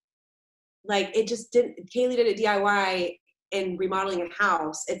couldn't, like, it just didn't, Kaylee Did It DIY and remodeling a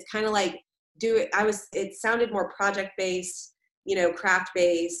house. It's kind of like it sounded more project-based,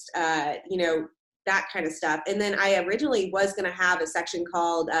 craft-based, that kind of stuff. And then I originally was going to have a section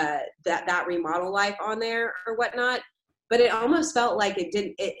called that remodel life on there or whatnot, but it almost felt like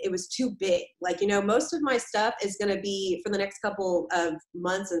it was too big. Like, most of my stuff is going to be for the next couple of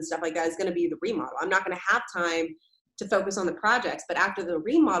months and stuff like that is going to be the remodel. I'm not going to have time to focus on the projects, but after the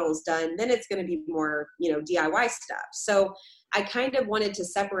remodel's done, then it's going to be more, DIY stuff. So I kind of wanted to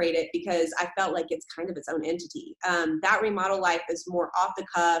separate it because I felt like it's kind of its own entity. That remodel life is more off the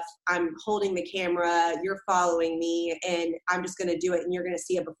cuff. I'm holding the camera, you're following me, and I'm just going to do it, and you're going to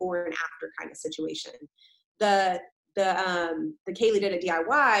see a before and after kind of situation. The Kaylee Did It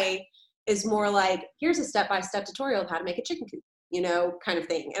DIY is more like, here's a step-by-step tutorial of how to make a chicken coop, kind of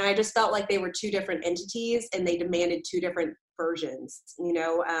thing. And I just felt like they were 2 different entities and they demanded 2 different versions,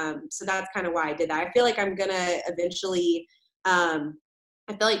 so that's kind of why I did that. I feel like I'm going to eventually, I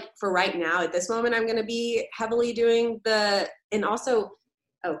feel like for right now, at this moment, I'm going to be heavily doing and also,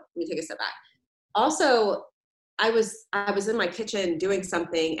 let me take a step back. Also, I was in my kitchen doing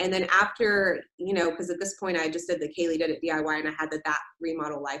something, and then after, because at this point I just did the Kaylee Did It DIY, and I had that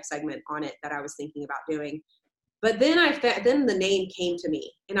remodel life segment on it that I was thinking about doing. But then then the name came to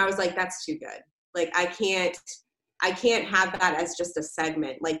me, and I was like, that's too good. Like, I can't have that as just a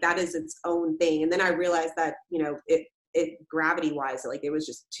segment. Like, that is its own thing. And then I realized that, it gravity wise, like, it was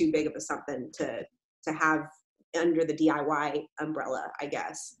just too big of a something to have under the DIY umbrella, I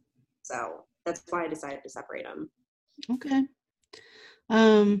guess. So that's why I decided to separate them. Okay.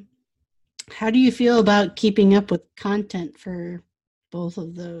 How do you feel about keeping up with content for both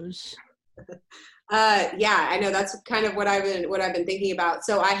of those? Yeah, I know that's kind of what I've been thinking about.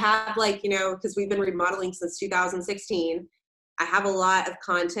 So I have like, because we've been remodeling since 2016, I have a lot of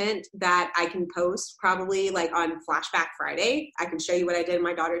content that I can post probably like on Flashback Friday. I can show you what I did in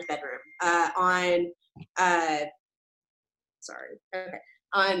my daughter's bedroom.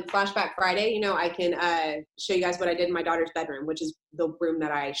 On Flashback Friday, I can show you guys what I did in my daughter's bedroom, which is the room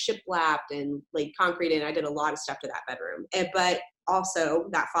that I shiplapped and laid concrete in. I did a lot of stuff to that bedroom. But also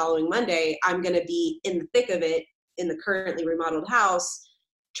that following Monday, I'm going to be in the thick of it in the currently remodeled house,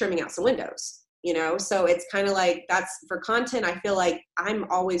 trimming out some windows. So it's kind of like, that's for content. I feel like I'm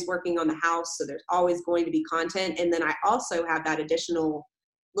always working on the house, so there's always going to be content. And then I also have that additional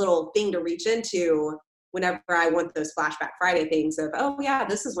little thing to reach into whenever I want those Flashback Friday things of, oh yeah,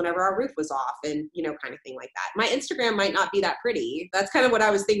 this is whenever our roof was off, and kind of thing like that. My Instagram might not be that pretty. That's kind of what I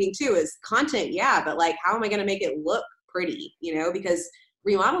was thinking too, is content, yeah, but like, how am I going to make it look pretty? Because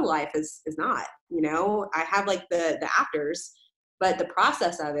remodel life is not, I have like the afters, but the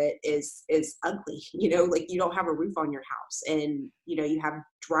process of it is ugly. Like you don't have a roof on your house, and you have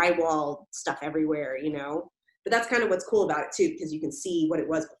drywall stuff everywhere. But that's kind of what's cool about it too, because you can see what it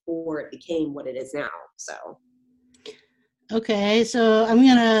was before it became what it is now. So. Okay, so I'm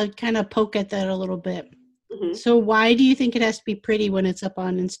gonna kind of poke at that a little bit. Mm-hmm. So why do you think it has to be pretty when it's up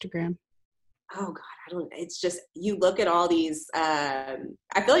on Instagram? Oh God, I don't know. It's just, you look at all these, I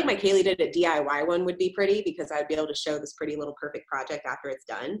feel like my Kaylee did a DIY one would be pretty, because I'd be able to show this pretty little perfect project after it's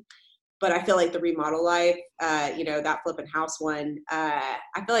done. But I feel like the remodel life, that flipping house one, I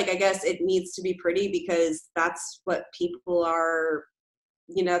feel like, I guess it needs to be pretty because that's what people are,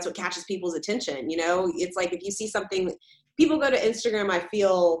 that's what catches people's attention. It's like, if you see something, people go to Instagram, I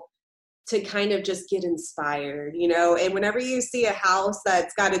feel, to kind of just get inspired, and whenever you see a house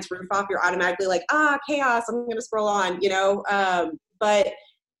that's got its roof off, you're automatically like, chaos, I'm going to scroll on, but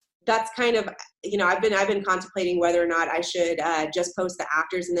that's kind of, I've been contemplating whether or not I should just post the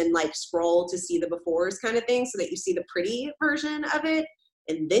afters and then like scroll to see the befores kind of thing, so that you see the pretty version of it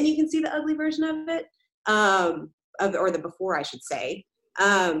and then you can see the ugly version of it, or the before, I should say.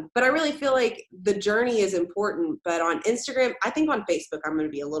 But I really feel like the journey is important. But on Instagram, I think on Facebook, I'm going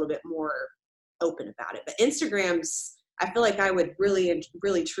to be a little bit more open about it. But Instagram's, I feel like I would really,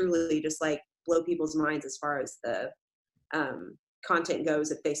 really, truly just like blow people's minds as far as the content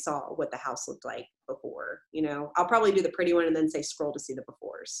goes if they saw what the house looked like before. I'll probably do the pretty one and then say scroll to see the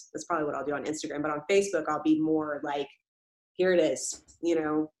befores. That's probably what I'll do on Instagram. But on Facebook, I'll be more like, here it is,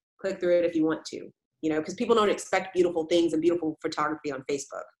 click through it if you want to. Because people don't expect beautiful things and beautiful photography on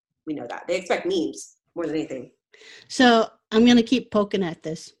Facebook. We know that. They expect memes more than anything. So I'm going to keep poking at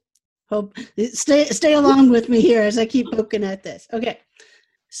this. Hope stay along with me here as I keep poking at this. Okay.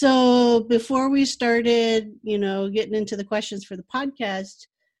 So before we started, getting into the questions for the podcast,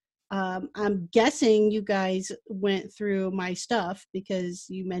 I'm guessing you guys went through my stuff because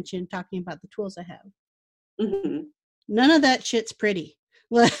you mentioned talking about the tools I have. Mm-hmm. None of that shit's pretty.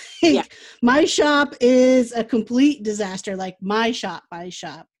 Like, yeah. My shop is a complete disaster, like my shop.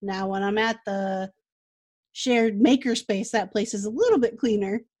 Now, when I'm at the shared makerspace, that place is a little bit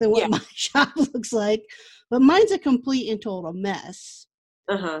cleaner than what my shop looks like, but mine's a complete and total mess.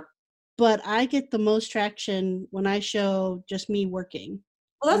 Uh-huh. But I get the most traction when I show just me working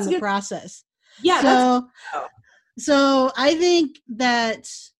in the process. Yeah. So I think that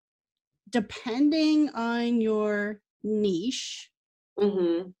depending on your niche,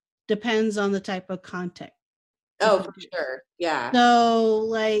 mm-hmm. depends on the type of content. Oh, for sure. Yeah. So,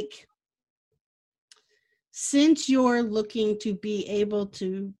 like, since you're looking to be able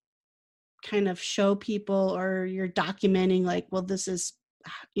to kind of show people, or you're documenting, like, well, this is,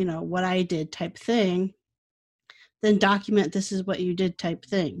 what I did type thing, then document this is what you did type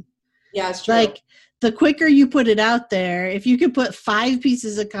thing. Yeah, it's true. Like, the quicker you put it out there, if you can put 5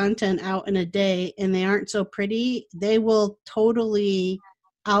 pieces of content out in a day and they aren't so pretty, they will totally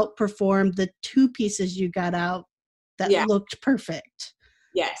outperform the 2 pieces you got out that looked perfect.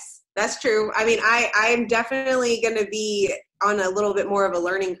 Yes, that's true. I mean, I'm definitely going to be on a little bit more of a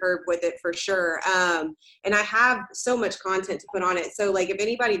learning curve with it for sure. And I have so much content to put on it. So like, if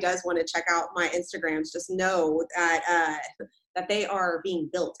anybody does want to check out my Instagrams, just know that they are being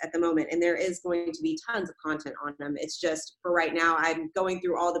built at the moment, and there is going to be tons of content on them. It's just, for right now, I'm going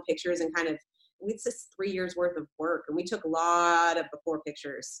through all the pictures and kind of, it's just 3 years worth of work, and we took a lot of before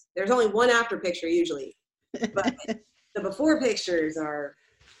pictures. There's only one after picture usually, but the before pictures are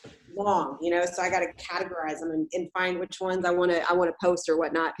long, so I got to categorize them and find which ones I want to post or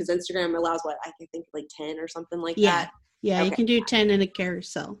whatnot, because Instagram allows I can think like 10 or something like that. Yeah, okay. You can do 10 in a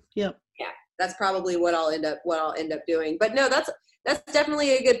carousel. Yep. Yeah, that's probably what I'll end up doing. But no, that's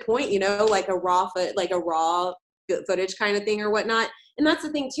definitely a good point, like a raw footage kind of thing or whatnot. And that's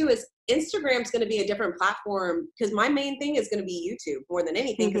the thing too, is Instagram's going to be a different platform, because my main thing is going to be YouTube more than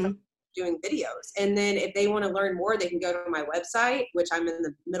anything, because I'm doing videos. And then if they want to learn more, they can go to my website, which I'm in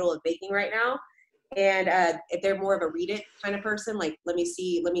the middle of baking right now. And if they're more of a read it kind of person, like let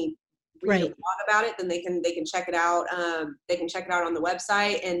me read a blog about it, then they can check it out. They can check it out on the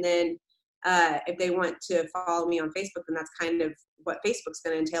website. And then if they want to follow me on Facebook, then that's kind of what Facebook's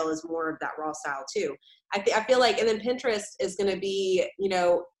going to entail, is more of that raw style too. I feel like, and then Pinterest is going to be,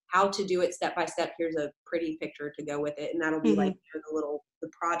 how to do it step by step. Here's a pretty picture to go with it. And that'll be like the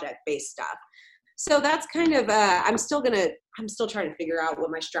project based stuff. So that's kind of, I'm still trying to figure out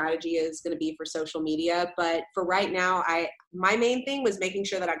what my strategy is going to be for social media. But for right now, my main thing was making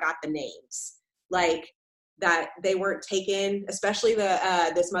sure that I got the names, like that they weren't taken, especially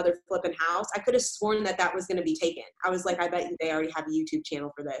this Mother Flippin' House. I could have sworn that was going to be taken. I was like, I bet you they already have a YouTube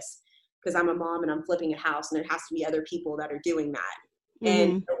channel for this, because I'm a mom and I'm flipping a house, and there has to be other people that are doing that.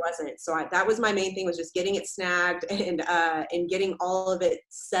 And there wasn't. So that was my main thing, was just getting it snagged and getting all of it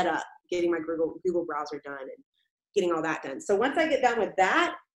set up, getting my Google browser done and getting all that done. So once I get done with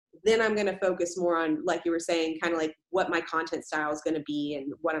that, then I'm going to focus more on, like you were saying, kind of like what my content style is going to be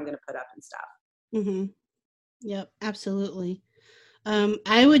and what I'm going to put up and stuff. Yep, absolutely.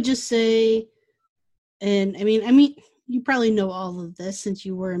 I would just say, and I mean, you probably know all of this since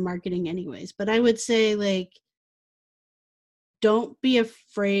you were in marketing anyways, but I would say, like, don't be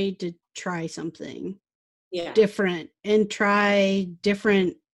afraid to try something different and try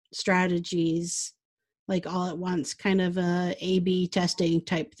different strategies, like all at once, kind of a A/B testing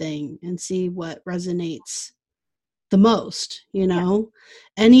type thing, and see what resonates the most,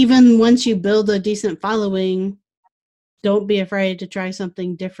 and even once you build a decent following, don't be afraid to try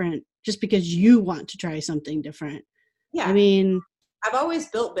something different just because you want to try something different. I mean, I've always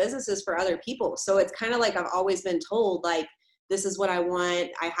built businesses for other people, so it's kind of like I've always been told, like, this is what I want,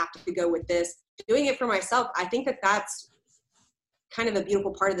 I have to go with this. Doing it for myself, I think that's kind of a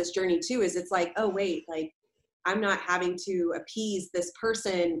beautiful part of this journey too, is it's like, oh wait, like I'm not having to appease this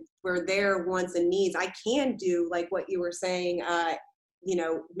person for their wants and needs. I can do, like what you were saying,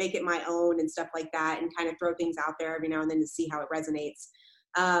 make it my own and stuff like that, and kind of throw things out there every now and then to see how it resonates.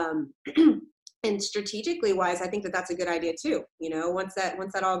 And strategically wise, I think that's a good idea too. Once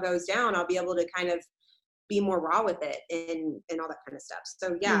that all goes down, I'll be able to kind of be more raw with it and all that kind of stuff.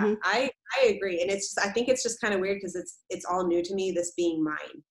 So yeah, I agree. And I think it's just kind of weird, because it's all new to me, this being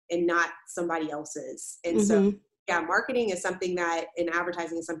mine and not somebody else's. And so yeah, marketing is something that, and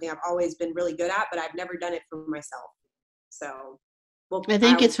advertising is something I've always been really good at, but I've never done it for myself. So I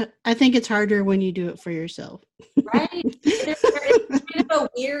think it's harder when you do it for yourself. Right. There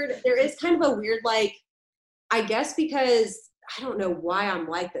is kind of a weird, like, I guess because I don't know why I'm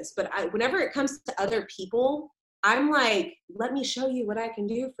like this, but whenever it comes to other people, I'm like, let me show you what I can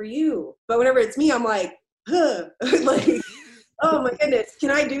do for you. But whenever it's me, I'm like, huh, like, oh my goodness,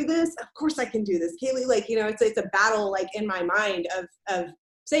 can I do this? Of course I can do this, Kaylee. Like, it's a battle, like in my mind of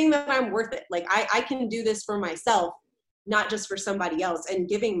saying that I'm worth it. Like I can do this for myself, not just for somebody else, and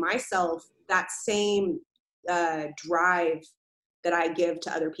giving myself that same drive that I give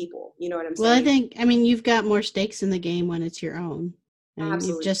to other people. You know what I'm saying? Well, you've got more stakes in the game when it's your own. And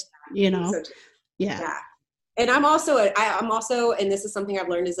absolutely. You've just, yeah. And I'm also, and this is something I've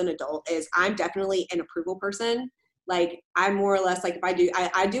learned as an adult, is I'm definitely an approval person. Like I'm more or less like, if I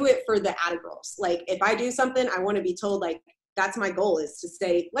do it for the Atta Girls. Like if I do something, I want to be told, like, that's my goal, is to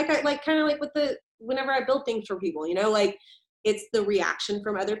say, whenever I build things for people, like it's the reaction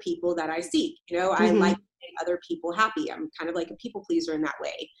from other people that I seek. I like making other people happy. I'm kind of like a people pleaser in that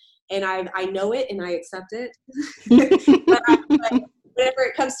way. And I know it and I accept it. But whenever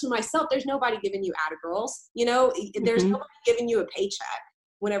it comes to myself, there's nobody giving you Atta Girls. There's nobody giving you a paycheck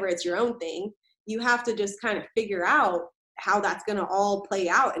whenever it's your own thing. You have to just kind of figure out how that's going to all play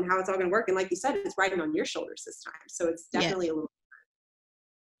out and how it's all going to work. And like you said, it's riding on your shoulders this time. So it's definitely a little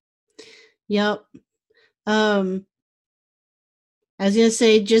different. Yep. I was going to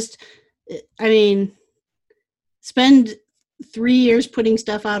say, spend 3 years putting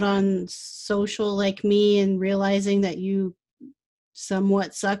stuff out on social like me and realizing that you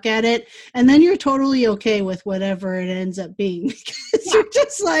somewhat suck at it. And then you're totally okay with whatever it ends up being, because you're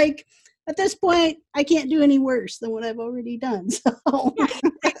just like, at this point, I can't do any worse than what I've already done. So this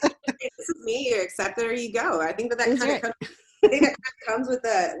is me, you accept it or you go. I think that kind of comes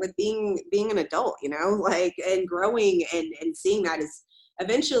with being an adult, like, and growing and seeing that is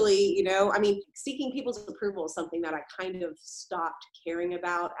eventually, seeking people's approval is something that I kind of stopped caring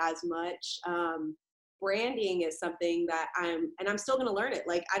about as much. branding is something that I'm still going to learn it.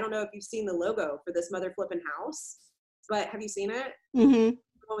 Like, I don't know if you've seen the logo for this Mother Flippin' House, but have you seen it? Mm-hmm.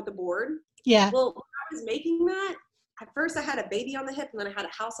 The one with the board? Yeah. Well, when I was making that, at first I had a baby on the hip and then I had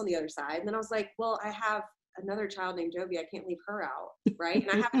a house on the other side. And then I was like, well, I have another child named Jovi. I can't leave her out, right?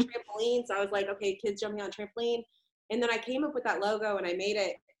 And I have a trampoline. So I was like, okay, kids jumping on a trampoline. And then I came up with that logo and I made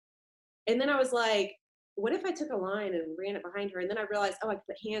it. And then I was like, what if I took a line and ran it behind her? And then I realized, oh, I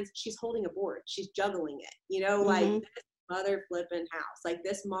put hands, she's holding a board. She's juggling it, you know, like this Mother Flippin' House, like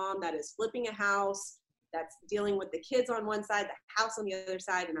this mom that is flipping a house, that's dealing with the kids on one side, the house on the other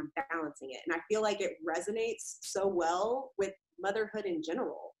side, and I'm balancing it. And I feel like it resonates so well with motherhood in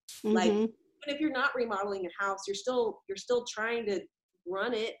general. Like, even if you're not remodeling a house, you're still trying to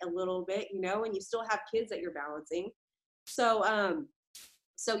run it a little bit, you know, and you still have kids that you're balancing. So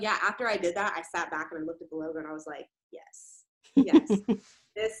yeah, after I did that, I sat back and I looked at the logo and I was like, yes,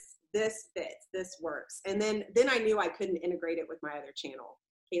 this fits, this works. And then I knew I couldn't integrate it with my other channel,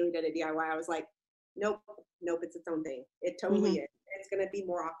 Kaylee Did It DIY. I was like, nope, it's its own thing. It totally is. It's going to be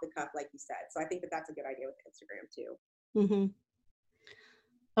more off the cuff, like you said. So I think that that's a good idea with Instagram too.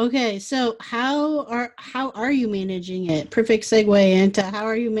 Okay, so how are you managing it? Perfect segue into how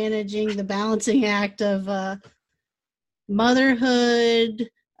are you managing the balancing act of motherhood,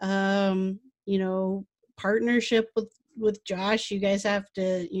 you know, partnership with Josh. You guys have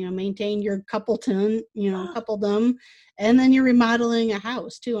to, you know, maintain your coupledom, and then you're remodeling a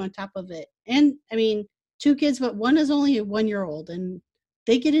house too on top of it. And I mean, 2 kids, but one is only a 1-year-old and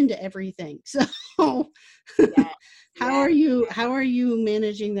they get into everything. So how are you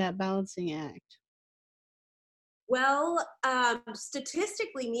managing that balancing act? Well,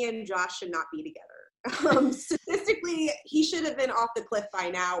 statistically, me and Josh should not be together. Statistically, he should have been off the cliff by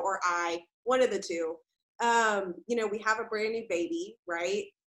now, or one of the two. You know, we have a brand new baby, right?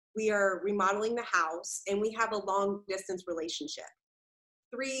 We are remodeling the house, and we have a long distance relationship.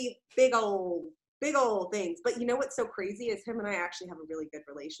 3 big old things. But you know what's so crazy is him and I actually have a really good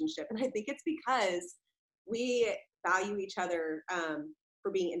relationship, and I think it's because we value each other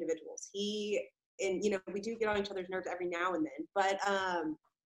for being individuals. And you know, we do get on each other's nerves every now and then, but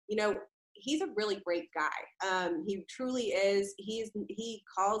you know, he's a really great guy. He truly is. He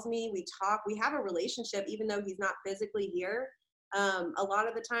calls me, we talk, we have a relationship, even though he's not physically here. A lot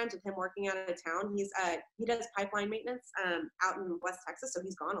of the times with him working out of town, he does pipeline maintenance out in West Texas, so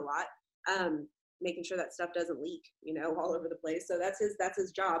he's gone a lot, making sure that stuff doesn't leak, you know, all over the place. So that's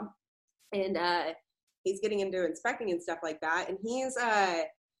his job, and he's getting into inspecting and stuff like that. And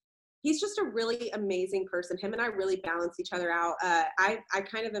he's just a really amazing person. Him and I really balance each other out. I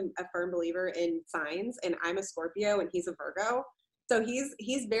kind of am a firm believer in signs, and I'm a Scorpio and he's a Virgo. So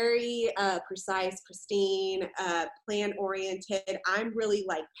he's very precise, pristine, plan oriented. I'm really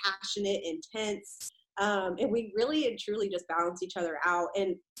like passionate, intense. And we really and truly just balance each other out.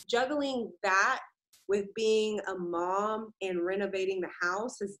 And juggling that with being a mom and renovating the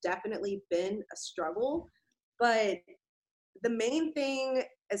house has definitely been a struggle. But the main thing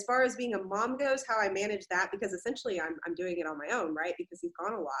as far as being a mom goes, how I manage that, because essentially I'm doing it on my own, right? Because he's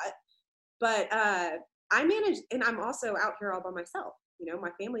gone a lot. But I manage, and I'm also out here all by myself. You know,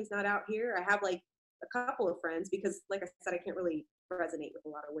 my family's not out here. I have like a couple of friends because, like I said, I can't really resonate with a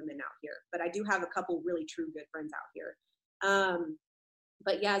lot of women out here. But I do have a couple really true good friends out here.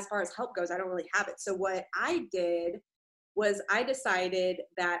 But yeah, as far as help goes, I don't really have it. So what I did was I decided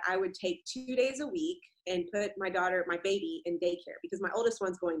that I would take 2 days a week and put my baby in daycare, because my oldest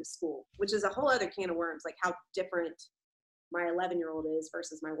one's going to school, which is a whole other can of worms, like how different my 11-year-old is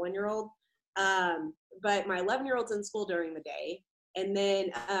versus my 1-year-old. But my 11-year-old's in school during the day. And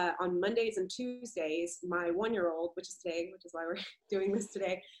then on Mondays and Tuesdays, my 1-year-old, which is today, which is why we're doing this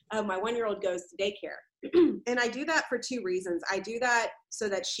today, my 1-year-old goes to daycare. And I do that for 2 reasons. I do that so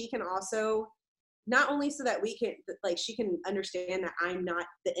that she can also, not only so that we can, like, she can understand that I'm not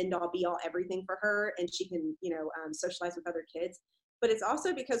the end all be all everything for her, and she can, you know, socialize with other kids. But it's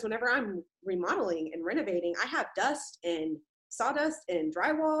also because whenever I'm remodeling and renovating, I have dust and sawdust and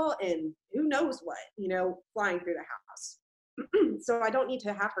drywall and who knows what, you know, flying through the house. So I don't need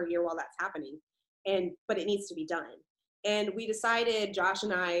to have her here while that's happening, but it needs to be done. And we decided, Josh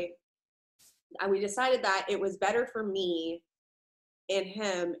and I, we decided that it was better for me and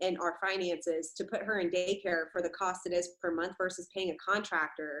him and our finances to put her in daycare for the cost it is per month versus paying a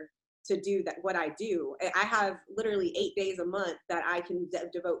contractor to do that, what I do. I have literally 8 days a month that I can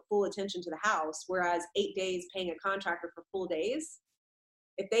devote full attention to the house, whereas 8 days paying a contractor for full days,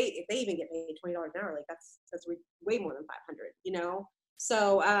 if they even get paid $20 an hour, like that's way more than 500, you know?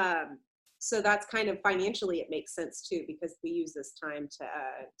 So So that's kind of financially, it makes sense too, because we use this time to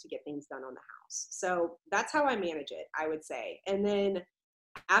get things done on the house. So that's how I manage it, I would say. And then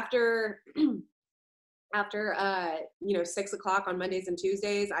after 6:00 on Mondays and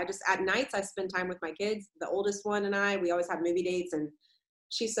Tuesdays, at nights, I spend time with my kids. The oldest one and I, we always have movie dates, and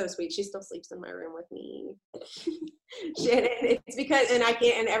she's so sweet. She still sleeps in my room with me. It's because, and I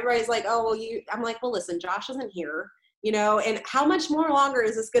can't, and everybody's like, oh, well, I'm like, well, listen, Josh isn't here, and how much more longer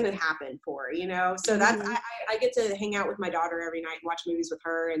is this going to happen for, So that's, I get to hang out with my daughter every night and watch movies with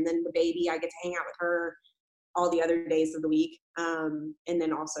her. And then the baby, I get to hang out with her all the other days of the week. And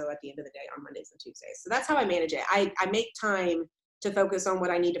then also at the end of the day on Mondays and Tuesdays. So that's how I manage it. I make time to focus on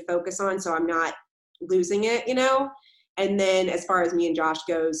what I need to focus on, so I'm not losing it, And then as far as me and Josh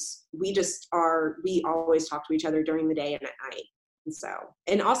goes, we always talk to each other during the day and at night.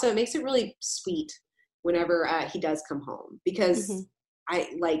 And also it makes it really sweet whenever he does come home, because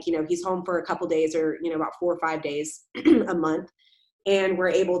he's home for a couple days, or, about 4 or 5 days a month. And we're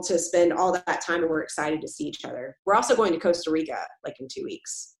able to spend all that time, and we're excited to see each other. We're also going to Costa Rica in 2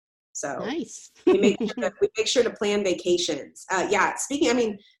 weeks. So nice. we make sure to plan vacations.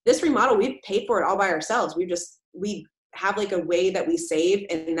 This remodel, we paid for it all by ourselves. We have a way that we save,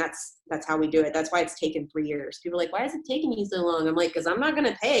 and that's how we do it. That's why it's taken 3 years. People are like, why is it taking you so long? I'm like, because I'm not going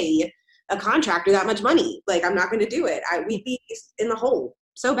to pay a contractor that much money. I'm not going to do it. We'd be in the hole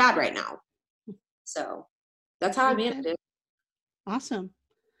so bad right now. So that's how I manage it. Awesome.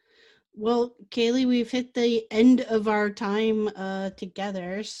 Well, Kaylee, we've hit the end of our time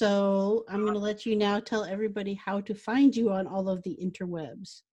together, so I'm going to let you now tell everybody how to find you on all of the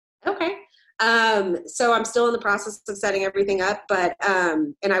interwebs. Okay. So I'm still in the process of setting everything up, but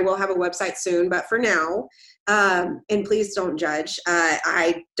and I will have a website soon, but for now, and please don't judge.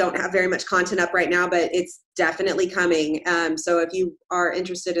 I don't have very much content up right now, but it's definitely coming. So if you are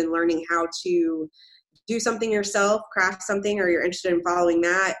interested in learning how to do something yourself, craft something, or you're interested in following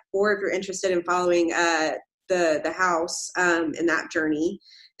that, or if you're interested in following the house in that journey,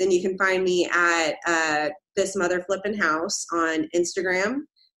 then you can find me at This Mother Flippin' House on Instagram,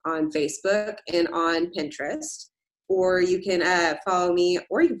 on Facebook, and on Pinterest. Or you can follow me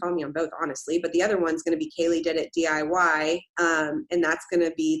on both, honestly. But the other one's going to be Kaylee Did It DIY, and that's going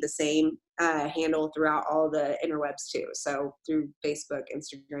to be the same handle throughout all the interwebs too. So through Facebook,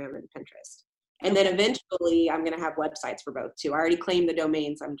 Instagram, and Pinterest. And then eventually I'm going to have websites for both too. I already claimed the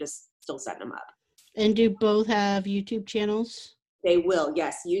domains. I'm just still setting them up. And do both have YouTube channels? They will,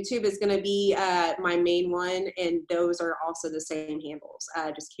 yes. YouTube is going to be my main one, and those are also the same handles.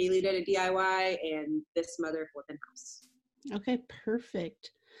 Just Kaylee Did It DIY and This Mother Flippin' House. Okay,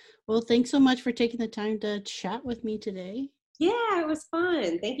 perfect. Well, thanks so much for taking the time to chat with me today. Yeah, it was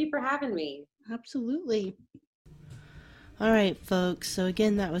fun. Thank you for having me. Absolutely. All right, folks. So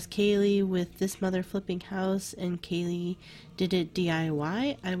again, that was Kaylee with This Mother Flipping House and Kaylee Did It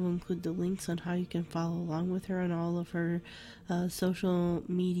DIY. I will include the links on how you can follow along with her on all of her social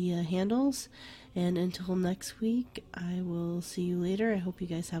media handles. And until next week, I will see you later. I hope you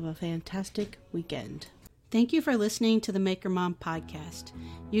guys have a fantastic weekend. Thank you for listening to the Maker Mom podcast.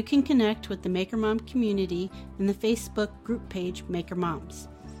 You can connect with the Maker Mom community in the Facebook group page Maker Moms.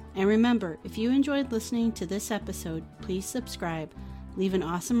 And remember, if you enjoyed listening to this episode, please subscribe, leave an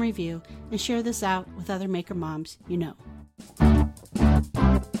awesome review, and share this out with other Maker Moms you know.